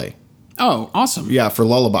screenplay. Oh, awesome. Yeah, for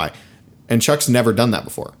Lullaby. And Chuck's never done that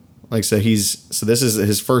before. Like, so this is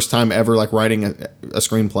his first time ever, like, writing a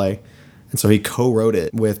screenplay. And so he co-wrote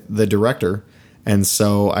it with the director. And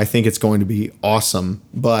so I think it's going to be awesome.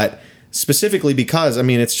 But specifically because, I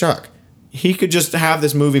mean, it's Chuck. He could just have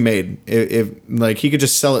this movie made. If he could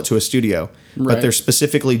just sell it to a studio. Right. But they're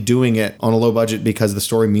specifically doing it on a low budget because the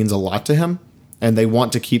story means a lot to him. And they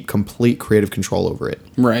want to keep complete creative control over it.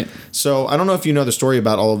 Right. So I don't know if you know the story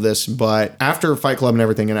about all of this, but after Fight Club and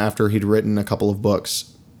everything, and after he'd written a couple of books,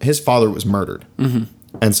 his father was murdered.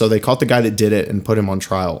 And so they caught the guy that did it and put him on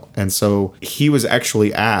trial. And so he was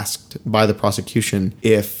actually asked by the prosecution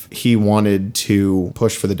if he wanted to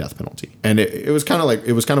push for the death penalty. And it was kind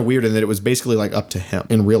of weird in that it was basically like up to him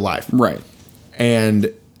in real life. Right.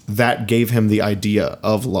 And that gave him the idea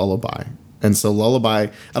of Lullaby. And so Lullaby,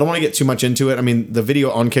 I don't want to get too much into it. I mean, the video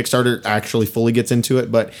on Kickstarter actually fully gets into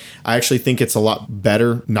it, but I actually think it's a lot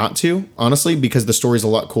better not to, honestly, because the story's a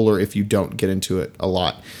lot cooler if you don't get into it a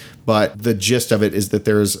lot. But the gist of it is that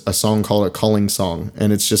there's a song called a calling song,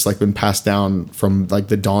 and it's just like been passed down from like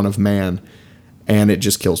the dawn of man, and it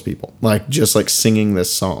just kills people. Like, just like singing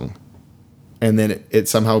this song. And then it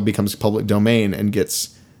somehow becomes public domain and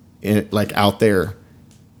gets like out there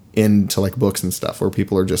into like books and stuff where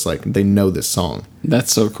people are just like, they know this song.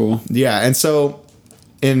 That's so cool. Yeah. And so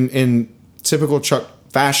in typical Chuck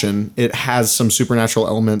fashion, it has some supernatural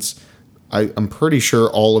elements. I'm pretty sure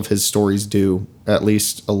all of his stories do, at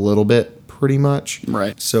least a little bit, pretty much.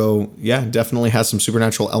 Right. So yeah, definitely has some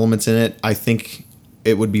supernatural elements in it. I think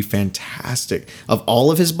it would be fantastic. Of all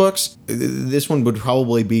of his books, this one would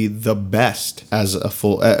probably be the best as a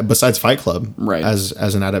full, besides Fight Club, right?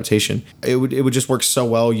 As an adaptation, it would just work so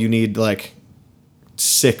well. You need like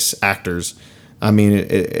 6 actors. I mean,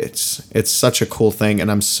 it's such a cool thing, and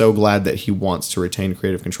I'm so glad that he wants to retain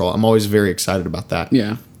creative control. I'm always very excited about that.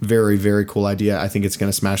 Yeah. Very, very cool idea. I think it's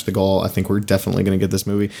going to smash the goal. I think we're definitely going to get this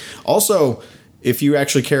movie. Also, if you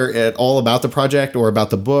actually care at all about the project or about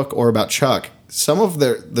the book or about Chuck, some of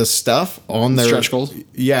the stuff on their stretch goals,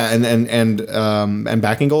 yeah, and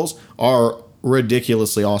backing goals are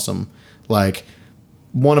ridiculously awesome. Like,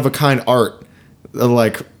 one of a kind art,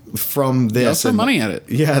 like from this, throw money at it.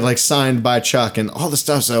 Yeah, like signed by Chuck and all the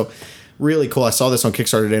stuff. So really cool. I saw this on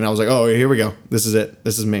Kickstarter today and I was like, oh, here we go. This is it.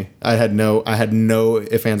 This is me. I had no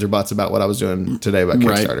ifs, ands, or buts about what I was doing today about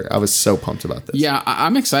Kickstarter. Right. I was so pumped about this. Yeah,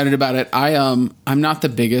 I'm excited about it. I'm not the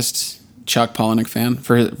biggest Chuck Palahniuk fan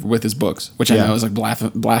with his books, which I Yeah. know is like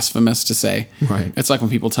blasphemous to say. Right. It's like when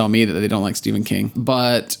people tell me that they don't like Stephen King.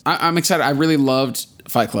 But I'm excited. I really loved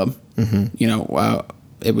Fight Club. Mm-hmm. You know,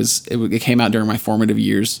 it came out during my formative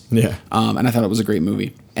years. Yeah. And I thought it was a great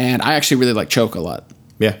movie. And I actually really like Choke a lot.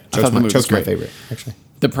 Yeah, thought the movie was Choke's my great. favorite, actually.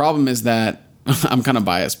 The problem is that I'm kind of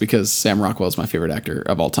biased because Sam Rockwell is my favorite actor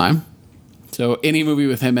of all time. So any movie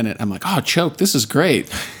with him in it, I'm like, oh, Choke, this is great.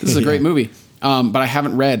 This is a great movie. But I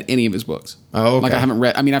haven't read any of his books. Oh, okay. Like I haven't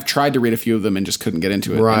read. I mean, I've tried to read a few of them and just couldn't get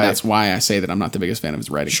into it. Right. And that's why I say that I'm not the biggest fan of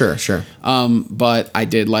his writing. Sure. But I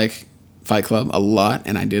did like Fight Club a lot,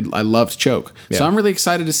 and I loved Choke. Yeah. So I'm really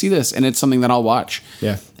excited to see this, and it's something that I'll watch.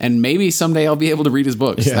 Yeah. And maybe someday I'll be able to read his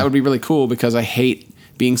books. Yeah. That would be really cool because I hate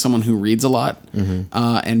being someone who reads a lot,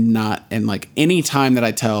 and like any time that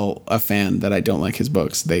I tell a fan that I don't like his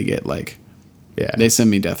books, they get like, Yeah. they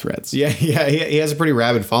send me death threats. Yeah, he has a pretty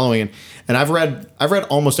rabid following, and I've read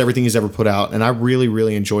almost everything he's ever put out, and I really,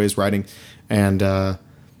 really enjoy his writing, and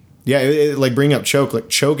like bringing up Choke, like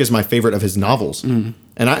Choke is my favorite of his novels, and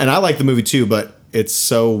I like the movie too, but it's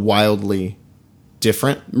so wildly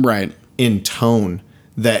different, Right. in tone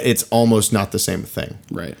that it's almost not the same thing.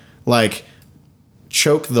 Right. Like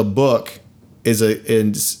Choke the book is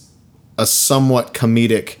a somewhat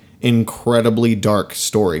comedic, incredibly dark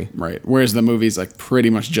story. Right. Whereas the movie's like pretty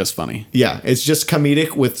much just funny. Yeah, it's just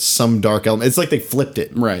comedic with some dark element. It's like they flipped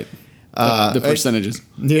it. Right. The percentages.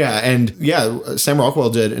 Yeah, and Sam Rockwell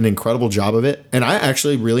did an incredible job of it, and I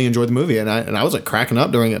actually really enjoyed the movie, and I was like cracking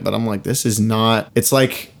up during it, but I'm like, this is not. It's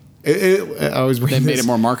like I always bring They made this- it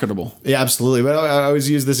more marketable. Yeah, absolutely. But I always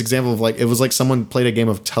use this example of like it was like someone played a game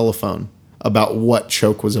of telephone about what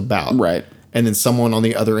Choke was about, Right. And then someone on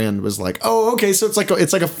the other end was like, "Oh, okay, so it's like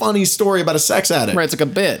a funny story about a sex addict." Right. It's like a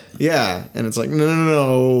bit. Yeah, and it's like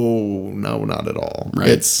no, not at all. Right.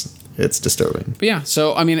 It's disturbing. But yeah,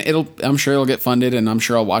 so I mean, I'm sure it'll get funded, and I'm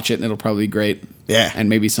sure I'll watch it, and it'll probably be great. Yeah. And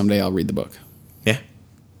maybe someday I'll read the book. Yeah,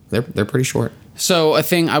 they're pretty short. So a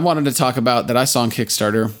thing I wanted to talk about that I saw on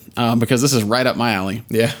Kickstarter, because this is right up my alley.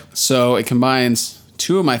 Yeah. So it combines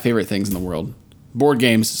two of my favorite things in the world: board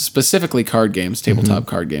games, specifically card games, tabletop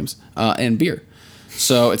card games, and beer.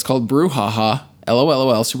 So it's called Brouhaha.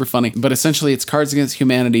 LOL, super funny. But essentially, it's Cards Against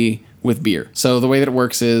Humanity with beer. So the way that it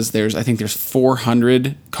works is I think there's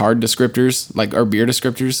 400 card descriptors, or beer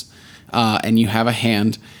descriptors, and you have a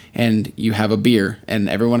hand and you have a beer, and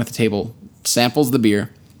everyone at the table samples the beer,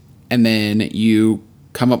 and then you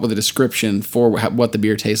come up with a description for what the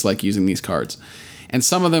beer tastes like using these cards. And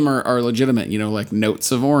some of them are legitimate, like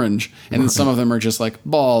notes of orange, and then some of them are just like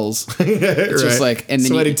balls. It's just like, and then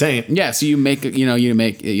Sweaty taint. Yeah, so you make a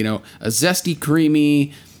zesty,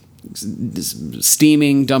 creamy,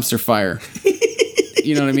 steaming dumpster fire.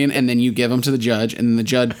 You know what I mean? And then you give them to the judge, and then the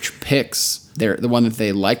judge picks the one that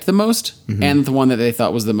they liked the most, and the one that they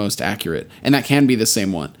thought was the most accurate. And that can be the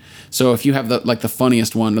same one. So if you have the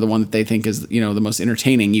funniest one, or the one that they think is the most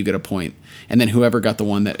entertaining, you get a point. And then whoever got the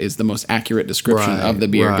one that is the most accurate description of the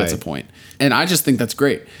beer gets a point. And I just think that's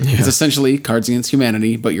great. It's essentially Cards Against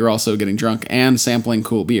Humanity, but you're also getting drunk and sampling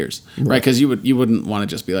cool beers, right? Because you wouldn't want to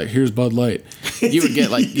just be like, here's Bud Light. You would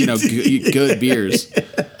get good beers.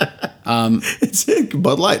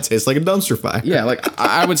 Bud Light tastes like a dumpster fire. Yeah,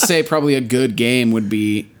 I would say probably a good game would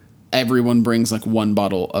be everyone brings one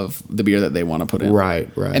bottle of the beer that they want to put in. Right.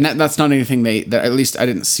 And that's not anything that at least I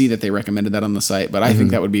didn't see that they recommended that on the site, but I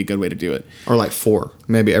think that would be a good way to do it. Or like 4.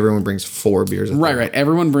 Maybe everyone brings 4 beers. Right.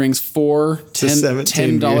 Everyone brings 4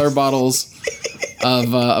 17 $10 beers. bottles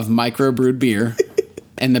of microbrewed beer,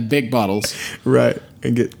 and the big bottles. Right.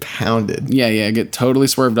 And get pounded. Yeah, get totally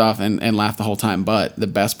swerved off and laugh the whole time. But the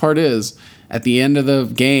best part is, at the end of the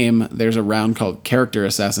game, there's a round called Character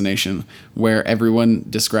Assassination, where everyone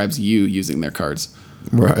describes you using their cards.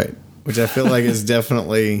 Right. Which I feel like is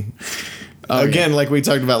definitely, again, like we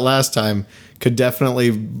talked about last time, could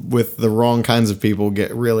definitely, with the wrong kinds of people,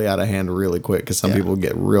 get really out of hand really quick, because some people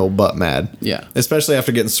get real butt mad. Yeah. Especially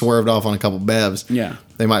after getting swerved off on a couple bevs. Yeah.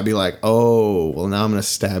 They might be like, oh, well, now I'm going to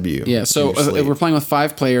stab you. Yeah, so in your sleep. if we're playing with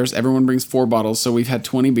 5 players, everyone brings 4 bottles, so we've had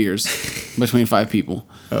 20 beers between 5 people.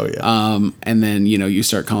 Oh, yeah. And then, you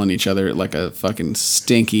start calling each other like a fucking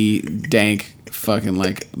stinky, dank, fucking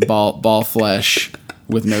ball flesh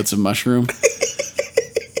with notes of mushroom.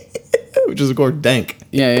 Which is, of course, dank.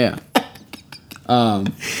 Yeah.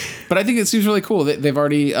 But I think it seems really cool. They've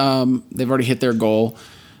already hit their goal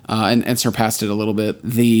and surpassed it a little bit.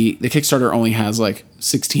 The Kickstarter only has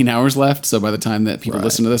 16 hours left, so by the time that people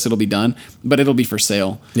listen to this, it'll be done. But it'll be for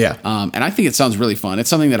sale. Yeah. And I think it sounds really fun. It's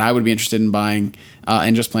something that I would be interested in buying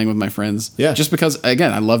and just playing with my friends. Yeah. Just because,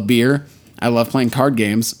 again, I love beer. I love playing card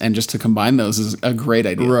games, and just to combine those is a great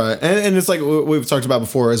idea. Right. And it's like what we've talked about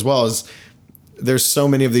before as well, is there's so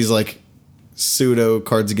many of these like pseudo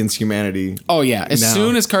Cards Against Humanity. Oh yeah, as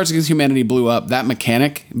soon as Cards Against Humanity blew up, that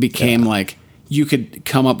mechanic became like you could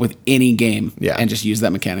come up with any game and just use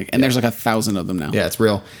that mechanic. And there's like 1,000 of them now. Yeah, it's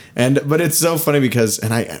real. But it's so funny because,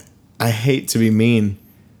 and I hate to be mean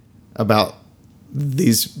about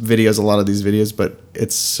these videos, a lot of these videos, but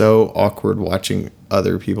it's so awkward watching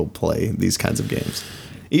other people play these kinds of games.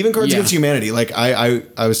 Even Cards Against Humanity. Like I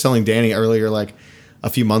was telling Danny earlier, like a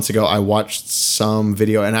few months ago, I watched some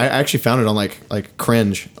video, and I actually found it on like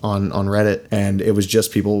Cringe on Reddit, and it was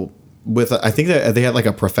just people with, I think that they had like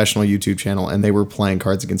a professional YouTube channel, and they were playing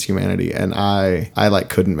Cards Against Humanity, and I like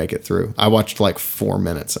couldn't make it through. I watched like 4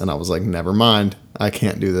 minutes, and I was like, never mind, I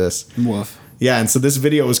can't do this. Woof. Yeah, and so this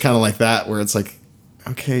video was kind of like that, where it's like,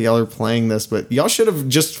 okay, y'all are playing this, but y'all should have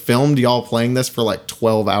just filmed y'all playing this for like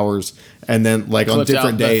 12 hours, and then like on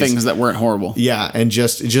different days, the things that weren't horrible. Yeah, and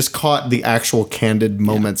just caught the actual candid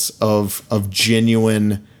moments of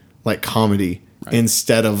genuine like comedy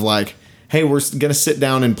instead of like, hey, we're gonna sit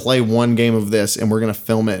down and play one game of this, and we're gonna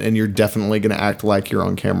film it, and you're definitely gonna act like you're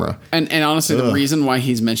on camera. And honestly, the reason why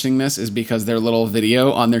he's mentioning this is because their little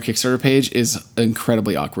video on their Kickstarter page is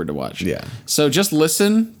incredibly awkward to watch. Yeah. So just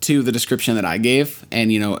listen to the description that I gave,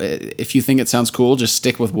 and if you think it sounds cool, just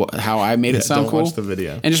stick with how I made it sound don't cool. watch the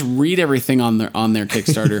video. And just read everything on their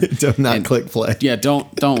Kickstarter. Do not click play. Yeah,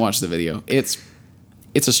 don't watch the video. It's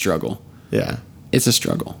a struggle. Yeah. It's a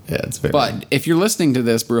struggle. Yeah, it's very. But if you're listening to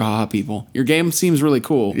this, Brouhaha people, your game seems really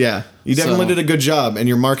cool. Yeah, you definitely did a good job, and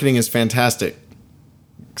your marketing is fantastic.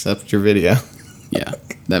 Except your video. Yeah,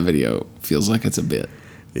 that video feels like it's a bit.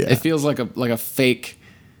 Yeah. It feels like a fake,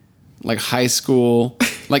 like high school.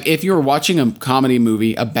 Like if you were watching a comedy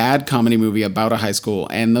movie, a bad comedy movie about a high school,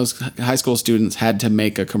 and those high school students had to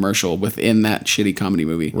make a commercial within that shitty comedy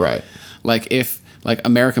movie. Right. Like if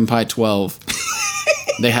American Pie 12.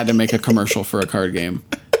 They had to make a commercial for a card game.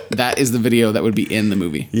 That is the video that would be in the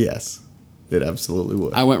movie. Yes, it absolutely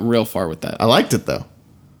would. I went real far with that. I liked it though.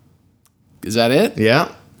 Is that it?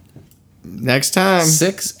 Yeah. Next time.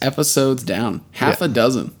 6 episodes down. Half a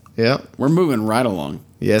dozen. Yep. We're moving right along.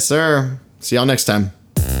 Yes, sir. See y'all next time.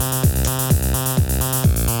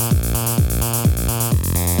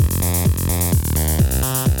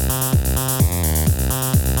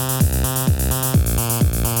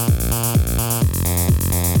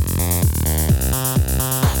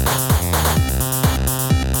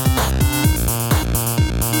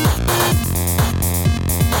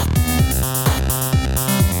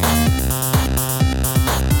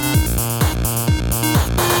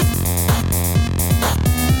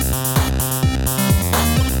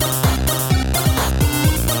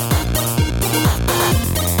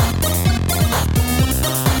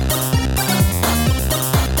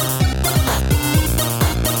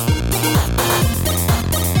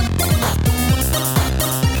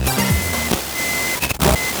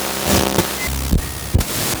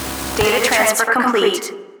 Data transfer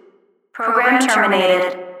complete. Program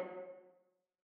terminated.